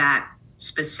into that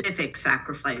specific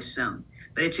sacrifice zone.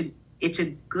 But it's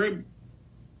a good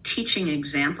teaching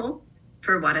example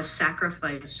for what a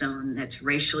sacrifice zone that's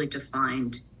racially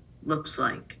defined looks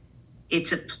like.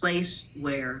 It's a place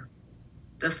where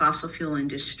the fossil fuel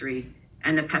industry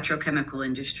and the petrochemical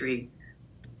industry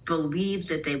believe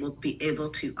that they will be able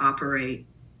to operate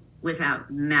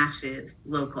without massive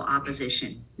local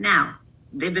opposition. Now,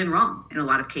 they've been wrong in a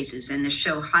lot of cases, and the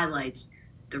show highlights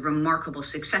the remarkable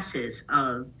successes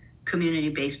of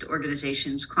community-based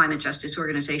organizations, climate justice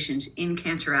organizations in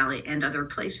Cancer Alley and other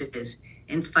places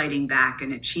in fighting back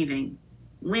and achieving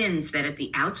wins that at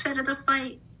the outset of the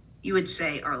fight, you would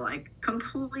say are like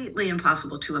completely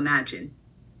impossible to imagine.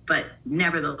 But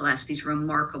nevertheless, these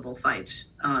remarkable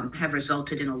fights have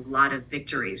resulted in a lot of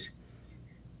victories.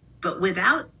 But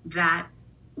without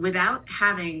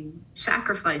having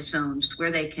sacrifice zones where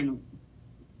they can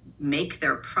make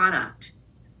their product,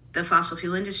 the fossil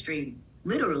fuel industry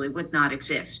literally would not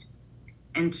exist.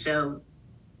 And so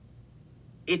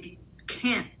it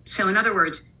can't. So in other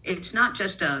words, it's not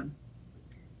just the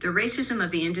racism of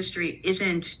the industry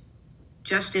isn't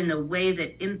just in the way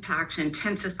that impacts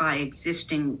intensify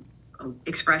existing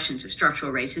expressions of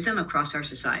structural racism across our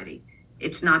society.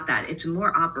 It's not that. It's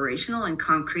more operational and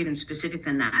concrete and specific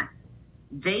than that.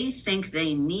 They think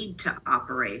they need to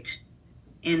operate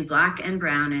in Black and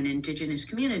brown and indigenous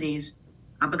communities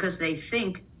because they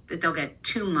think that they'll get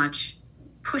too much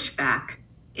pushback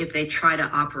if they try to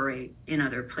operate in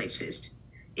other places.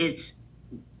 It's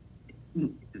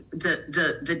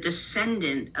the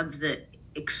descendant of the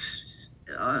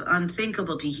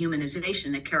unthinkable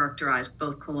dehumanization that characterized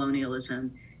both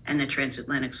colonialism and the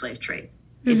transatlantic slave trade.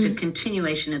 Mm-hmm. It's a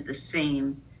continuation of the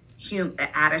same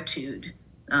attitude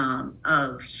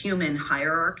of human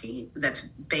hierarchy that's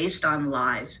based on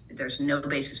lies. There's no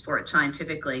basis for it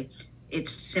scientifically.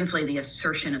 It's simply the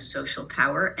assertion of social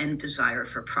power and desire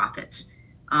for profits.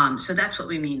 So that's what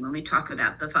we mean when we talk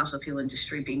about the fossil fuel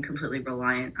industry being completely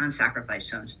reliant on sacrifice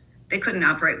zones. They couldn't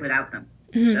operate without them.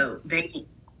 Mm-hmm. So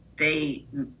they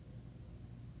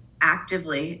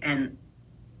actively, and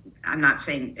I'm not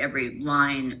saying every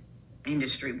line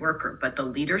industry worker, but the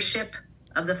leadership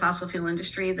of the fossil fuel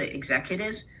industry, the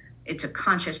executives, it's a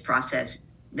conscious process.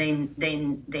 They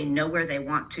know where they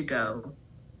want to go,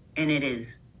 and it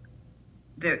is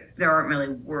there aren't really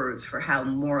words for how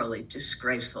morally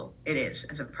disgraceful it is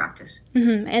as a practice.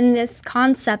 Mm-hmm. And this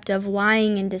concept of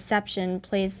lying and deception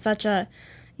plays such a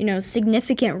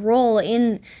significant role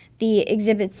in the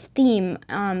exhibit's theme,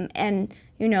 and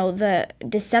the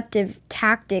deceptive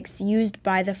tactics used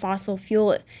by the fossil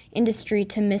fuel industry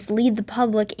to mislead the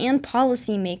public and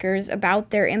policymakers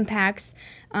about their impacts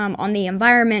on the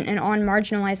environment and on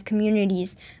marginalized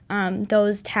communities.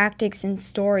 Those tactics and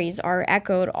stories are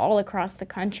echoed all across the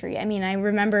country. I mean, I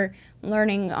remember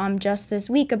learning just this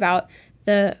week about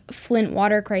the Flint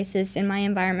water crisis in my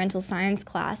environmental science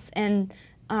class, and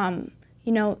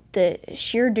the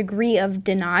sheer degree of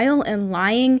denial and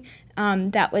lying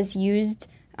that was used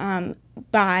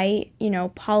by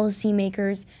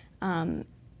policymakers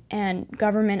and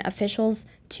government officials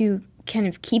to kind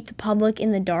of keep the public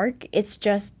in the dark. It's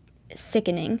just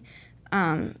sickening.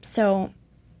 So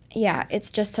yeah, it's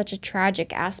just such a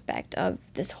tragic aspect of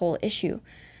this whole issue.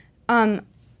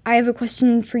 I have a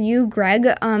question for you, Greg.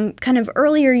 Kind of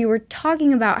earlier, you were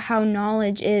talking about how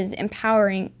knowledge is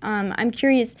empowering. I'm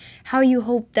curious how you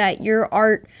hope that your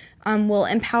art will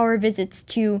empower visitors,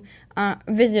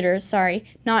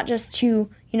 not just to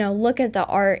look at the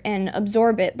art and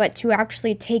absorb it, but to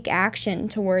actually take action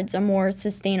towards a more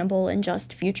sustainable and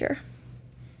just future.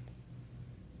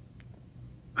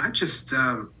 I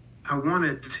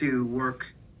wanted to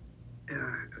work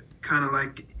kind of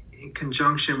like in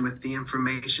conjunction with the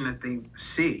information that they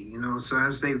see, so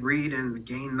as they read and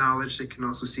gain knowledge, they can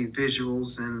also see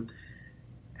visuals and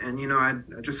I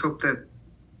just hope that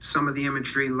some of the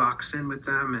imagery locks in with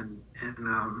them and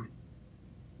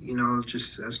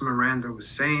just as Miranda was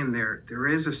saying, there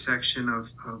is a section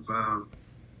of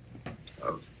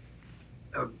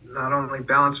not only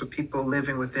balance with people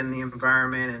living within the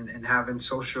environment and having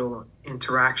social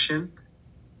interaction,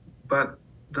 but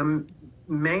the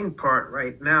main part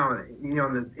right now, in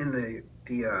the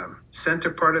center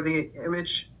part of the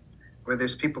image where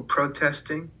there's people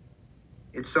protesting,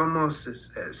 it's almost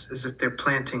as if they're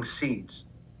planting seeds,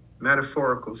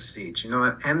 metaphorical seeds,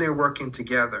 and they're working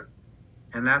together.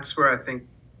 And that's where I think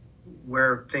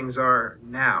where things are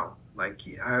now. Like,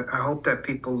 I hope that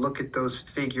people look at those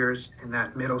figures in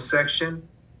that middle section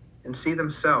and see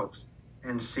themselves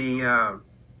and see,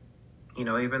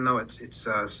 even though it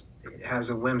has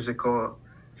a whimsical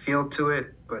feel to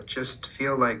it, but just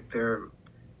feel like they're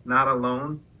not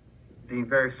alone. The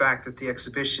very fact that the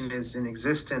exhibition is in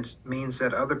existence means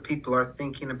that other people are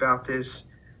thinking about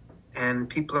this, and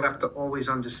people have to always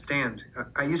understand.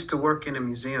 I used to work in a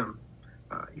museum.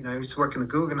 I used to work in the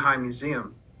Guggenheim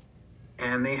Museum,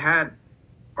 and they had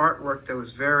artwork that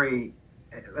was very,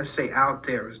 let's say, out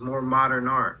there. It was more modern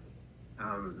art.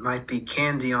 Might be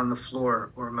candy on the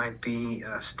floor, or might be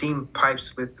steam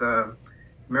pipes with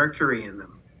mercury in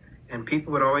them. And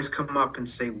people would always come up and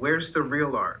say, "Where's the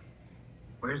real art?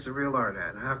 Where's the real art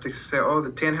at?" And I have to say, "Oh,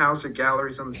 the Tannhauser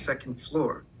Gallery's on the second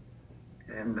floor."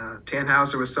 And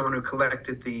Tannhauser was someone who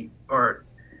collected the art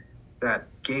that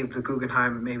gave the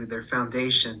Guggenheim maybe their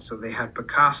foundation. So they had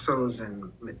Picasso's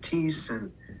and Matisse,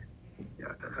 and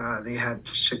they had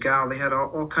Chagall. They had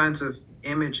all kinds of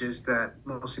images that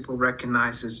most people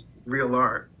recognize as real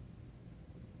art.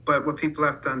 But what people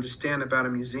have to understand about a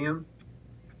museum,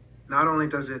 not only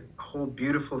does it hold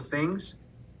beautiful things,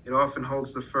 it often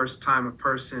holds the first time a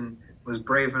person was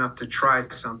brave enough to try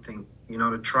something,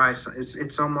 to try something.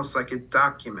 It's almost like it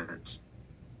documents.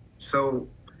 So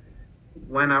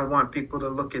when I want people to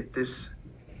look at this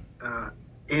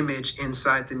image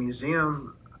inside the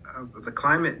museum, the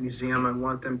Climate Museum, I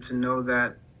want them to know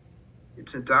that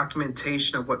it's a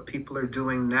documentation of what people are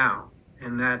doing now,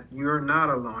 and that you're not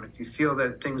alone. If you feel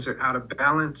that things are out of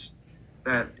balance,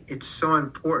 that it's so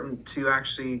important to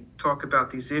actually talk about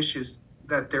these issues,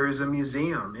 that there is a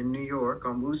museum in New York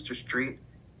on Wooster Street,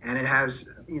 and it has,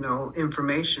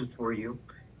 information for you,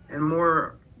 and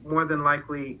more than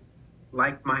likely,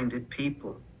 like-minded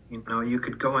people. You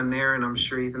could go in there, and I'm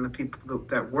sure even the people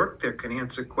that work there can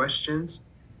answer questions.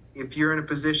 If you're in a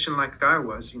position like I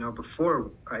was,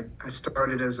 before I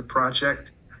started as a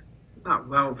project, not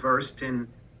well versed in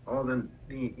all the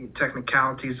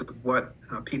technicalities of what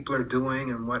people are doing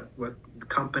and what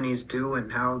companies do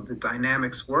and how the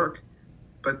dynamics work.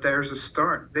 But there's a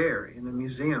start there in the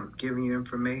museum giving you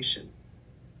information.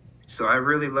 So I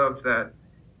really love that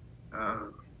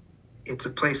it's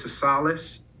a place of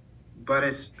solace, but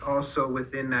it's also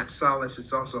within that solace,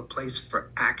 it's also a place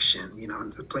for action,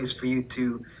 a place for you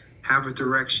to have a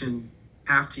direction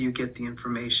after you get the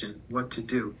information, what to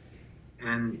do.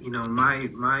 And,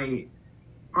 my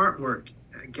artwork,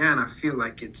 again, I feel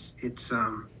like it's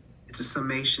a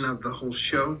summation of the whole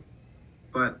show,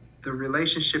 but the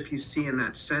relationship you see in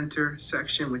that center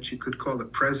section, which you could call the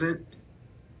present,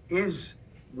 is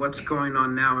what's going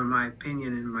on now, in my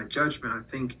opinion, in my judgment. I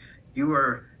think you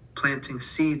are planting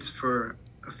seeds for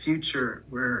a future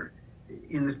where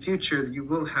in the future you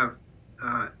will have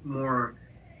more,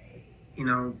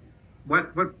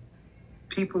 what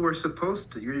people were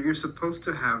supposed to. You're supposed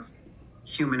to have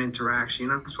human interaction.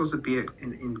 You're not supposed to be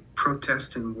in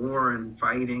protest and war and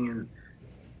fighting. And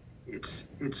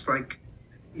it's like,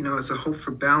 it's a hope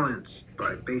for balance.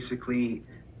 But basically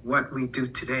what we do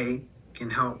today can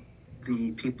help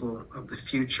the people of the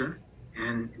future,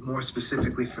 and more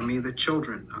specifically for me, the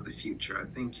children of the future. I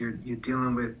think you're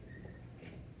dealing with,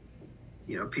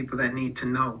 people that need to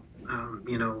know,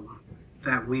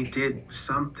 that we did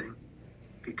something.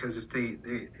 Because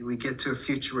if we get to a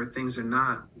future where things are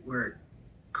not where it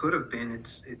could have been,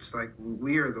 it's like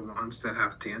we are the ones that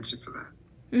have to answer for that.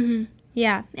 Mm-hmm.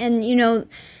 Yeah, and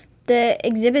the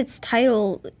exhibit's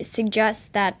title suggests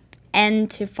that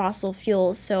end to fossil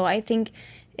fuels, so I think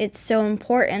it's so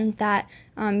important that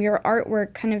your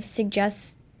artwork kind of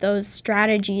suggests those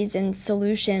strategies and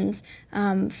solutions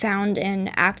found in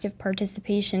active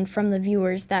participation from the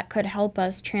viewers that could help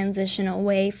us transition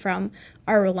away from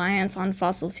our reliance on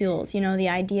fossil fuels. The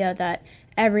idea that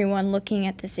everyone looking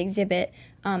at this exhibit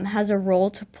has a role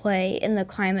to play in the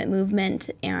climate movement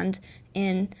and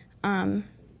in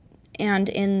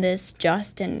this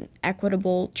just and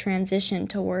equitable transition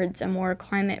towards a more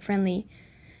climate-friendly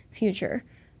future.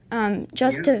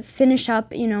 Just to finish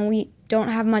up, we don't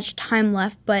have much time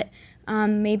left, but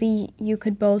maybe you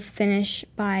could both finish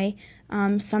by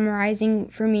summarizing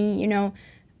for me,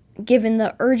 given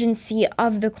the urgency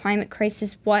of the climate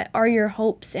crisis, what are your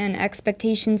hopes and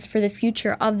expectations for the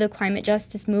future of the climate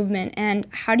justice movement, and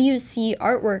how do you see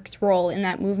artwork's role in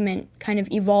that movement kind of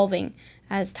evolving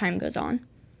as time goes on?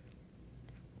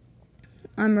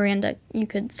 Miranda, you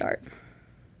could start.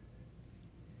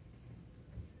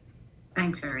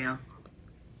 Thanks, Ariel.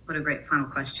 What a great final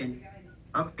question.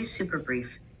 I'll be super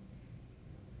brief.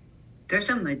 There's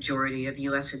a majority of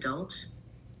U.S. adults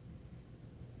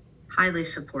highly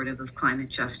supportive of climate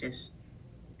justice.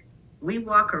 We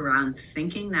walk around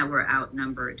thinking that we're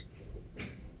outnumbered.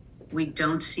 We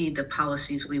don't see the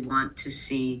policies we want to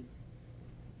see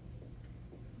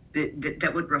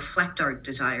that would reflect our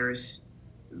desires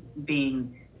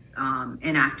being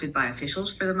enacted by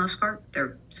officials for the most part. There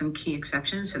are some key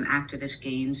exceptions, some activist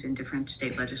gains in different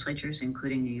state legislatures,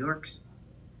 including New York's.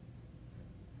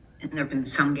 And there have been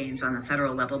some gains on the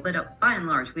federal level, but by and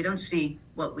large, we don't see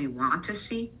what we want to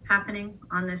see happening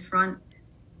on this front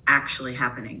actually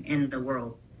happening in the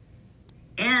world.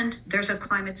 And there's a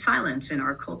climate silence in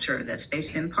our culture that's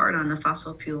based in part on the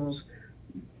fossil fuels,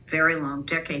 very long,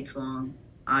 decades long,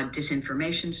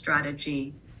 disinformation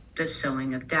strategy, the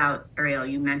sowing of doubt. Ariel,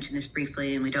 you mentioned this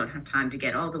briefly, and we don't have time to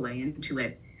get all the way into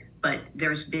it, but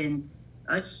there's been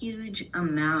a huge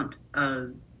amount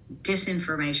of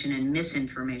disinformation and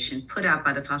misinformation put out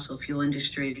by the fossil fuel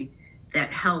industry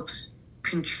that helps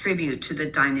contribute to the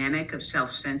dynamic of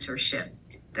self-censorship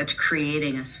that's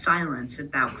creating a silence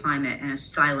about climate and a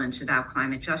silence about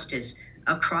climate justice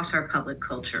across our public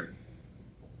culture.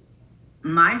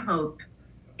 My hope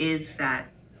is that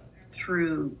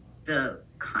through the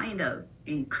kind of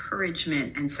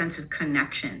encouragement and sense of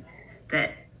connection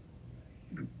that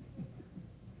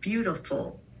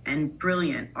beautiful and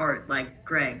brilliant art like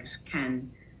Greg's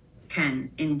can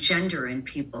engender in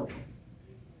people,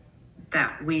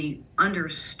 that we come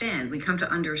to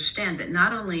understand that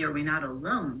not only are we not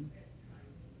alone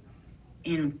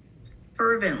in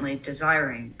fervently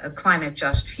desiring a climate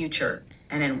just future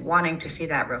and in wanting to see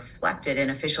that reflected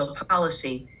in official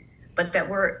policy, but that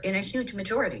we're in a huge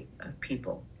majority of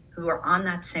people who are on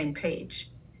that same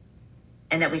page,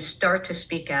 and that we start to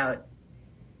speak out,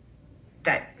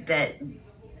 that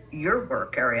your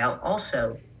work, Ariel,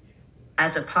 also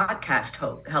as a podcast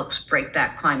helps break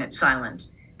that climate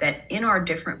silence, that in our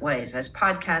different ways, as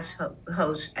podcast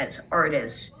hosts, as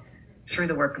artists, through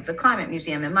the work of the Climate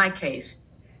Museum, in my case,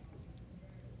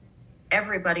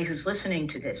 everybody who's listening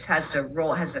to this has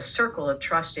a circle of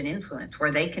trust and influence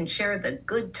where they can share the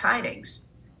good tidings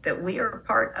that we are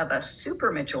part of a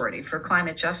supermajority for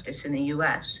climate justice in the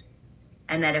US.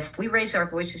 And that if we raise our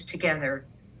voices together,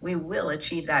 we will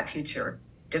achieve that future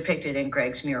depicted in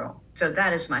Greg's mural. So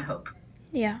that is my hope.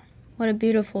 Yeah, what a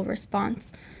beautiful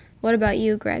response. What about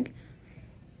you, Greg?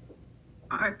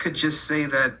 I could just say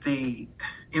that the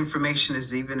information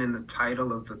is even in the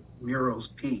title of the mural's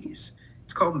piece.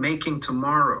 It's called Making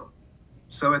Tomorrow.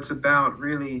 So it's about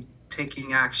really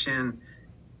taking action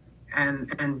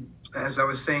and as I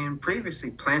was saying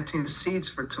previously, planting the seeds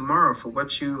for tomorrow, for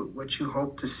what you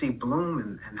hope to see bloom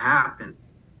and happen.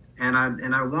 And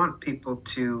I want people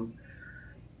to,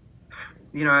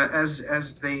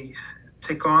 as they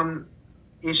take on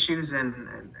issues and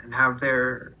have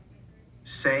their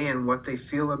say in what they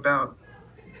feel about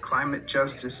climate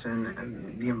justice and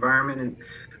the environment. And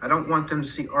I don't want them to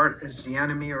see art as the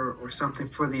enemy or something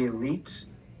for the elites.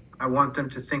 I want them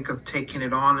to think of taking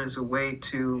it on as a way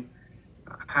to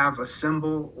have a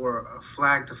symbol or a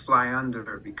flag to fly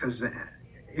under, because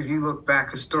if you look back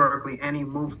historically, any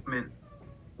movement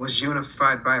was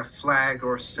unified by a flag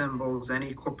or symbols.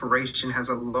 Any corporation has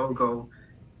a logo.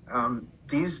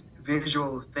 These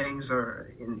visual things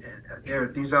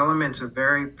these elements are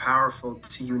very powerful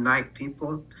to unite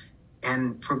people,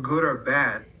 and for good or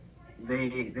bad,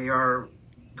 they are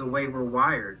the way we're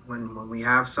wired. When we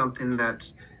have something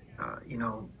that's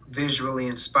visually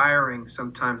inspiring,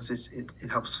 sometimes it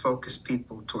helps focus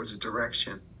people towards a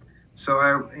direction. So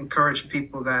I encourage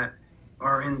people that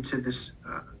are into this,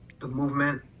 the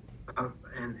movement of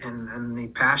and the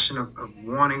passion of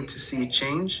wanting to see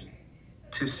change,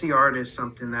 to see art as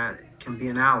something that can be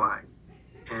an ally.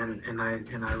 And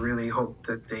I really hope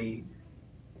that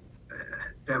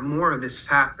that more of this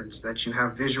happens, that you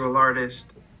have visual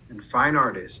artists and fine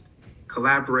artists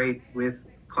collaborate with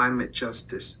climate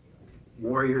justice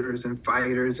warriors and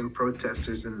fighters and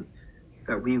protesters, and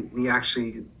that we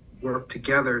actually work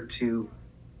together to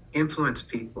influence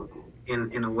people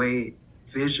in a way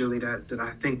visually that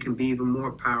I think can be even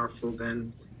more powerful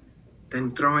than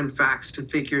throwing facts and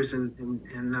figures and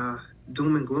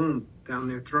doom and gloom down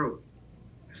their throat.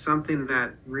 Something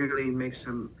that really makes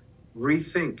them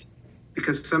rethink,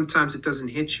 because sometimes it doesn't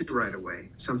hit you right away.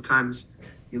 Sometimes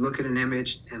you look at an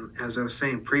image, and as I was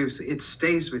saying previously, it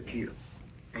stays with you.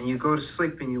 And you go to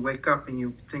sleep and you wake up and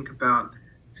you think about,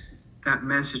 that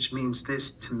message means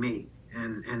this to me.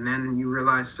 And then you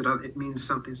realize that it means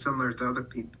something similar to other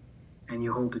people, and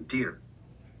you hold it dear.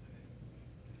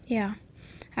 Yeah,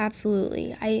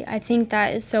 absolutely. I think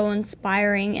that is so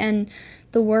inspiring, and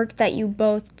the work that you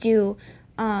both do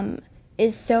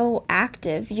is so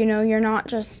active. You know, you're not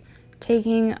just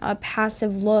taking a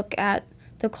passive look at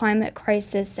the climate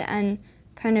crisis and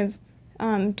kind of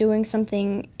doing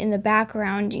something in the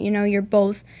background. You know, you're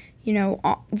both,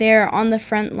 there on the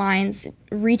front lines,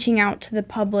 reaching out to the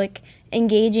public,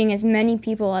 engaging as many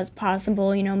people as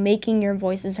possible, making your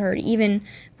voices heard, even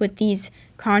with these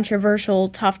controversial,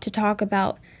 tough to talk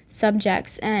about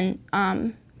subjects. And,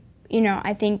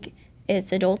 I think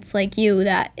it's adults like you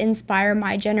that inspire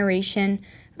my generation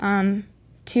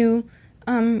to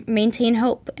maintain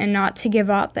hope and not to give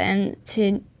up, and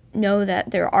to know that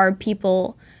there are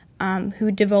people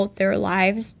who devote their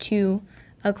lives to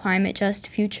a climate just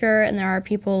future, and there are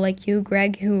people like you,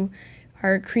 Greg, who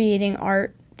are creating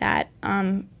art that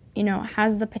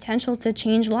has the potential to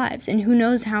change lives. And who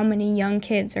knows how many young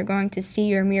kids are going to see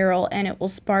your mural and it will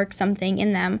spark something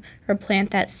in them, or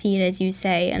plant that seed, as you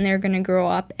say, and they're going to grow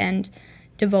up and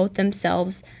devote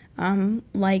themselves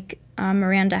like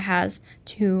Miranda has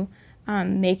to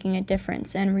making a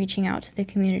difference and reaching out to the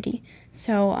community.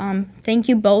 So thank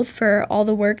you both for all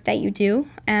the work that you do,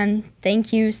 and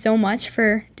thank you so much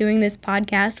for doing this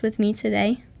podcast with me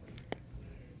today.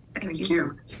 Thank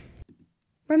you.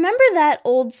 Remember that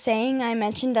old saying I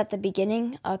mentioned at the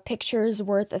beginning, a picture is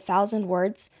worth 1,000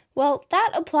 words? Well,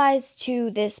 that applies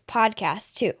to this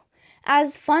podcast too.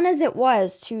 As fun as it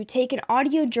was to take an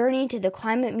audio journey to the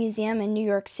Climate Museum in New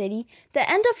York City, the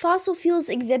End of Fossil Fuels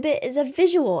exhibit is a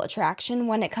visual attraction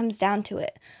when it comes down to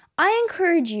it. I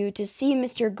encourage you to see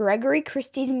Mr. Gregory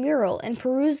Christie's mural and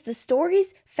peruse the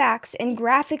stories, facts, and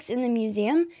graphics in the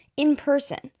museum in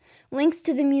person. Links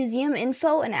to the museum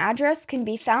info and address can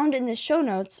be found in the show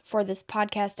notes for this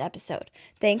podcast episode.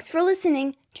 Thanks for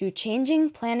listening to Changing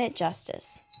Planet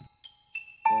Justice.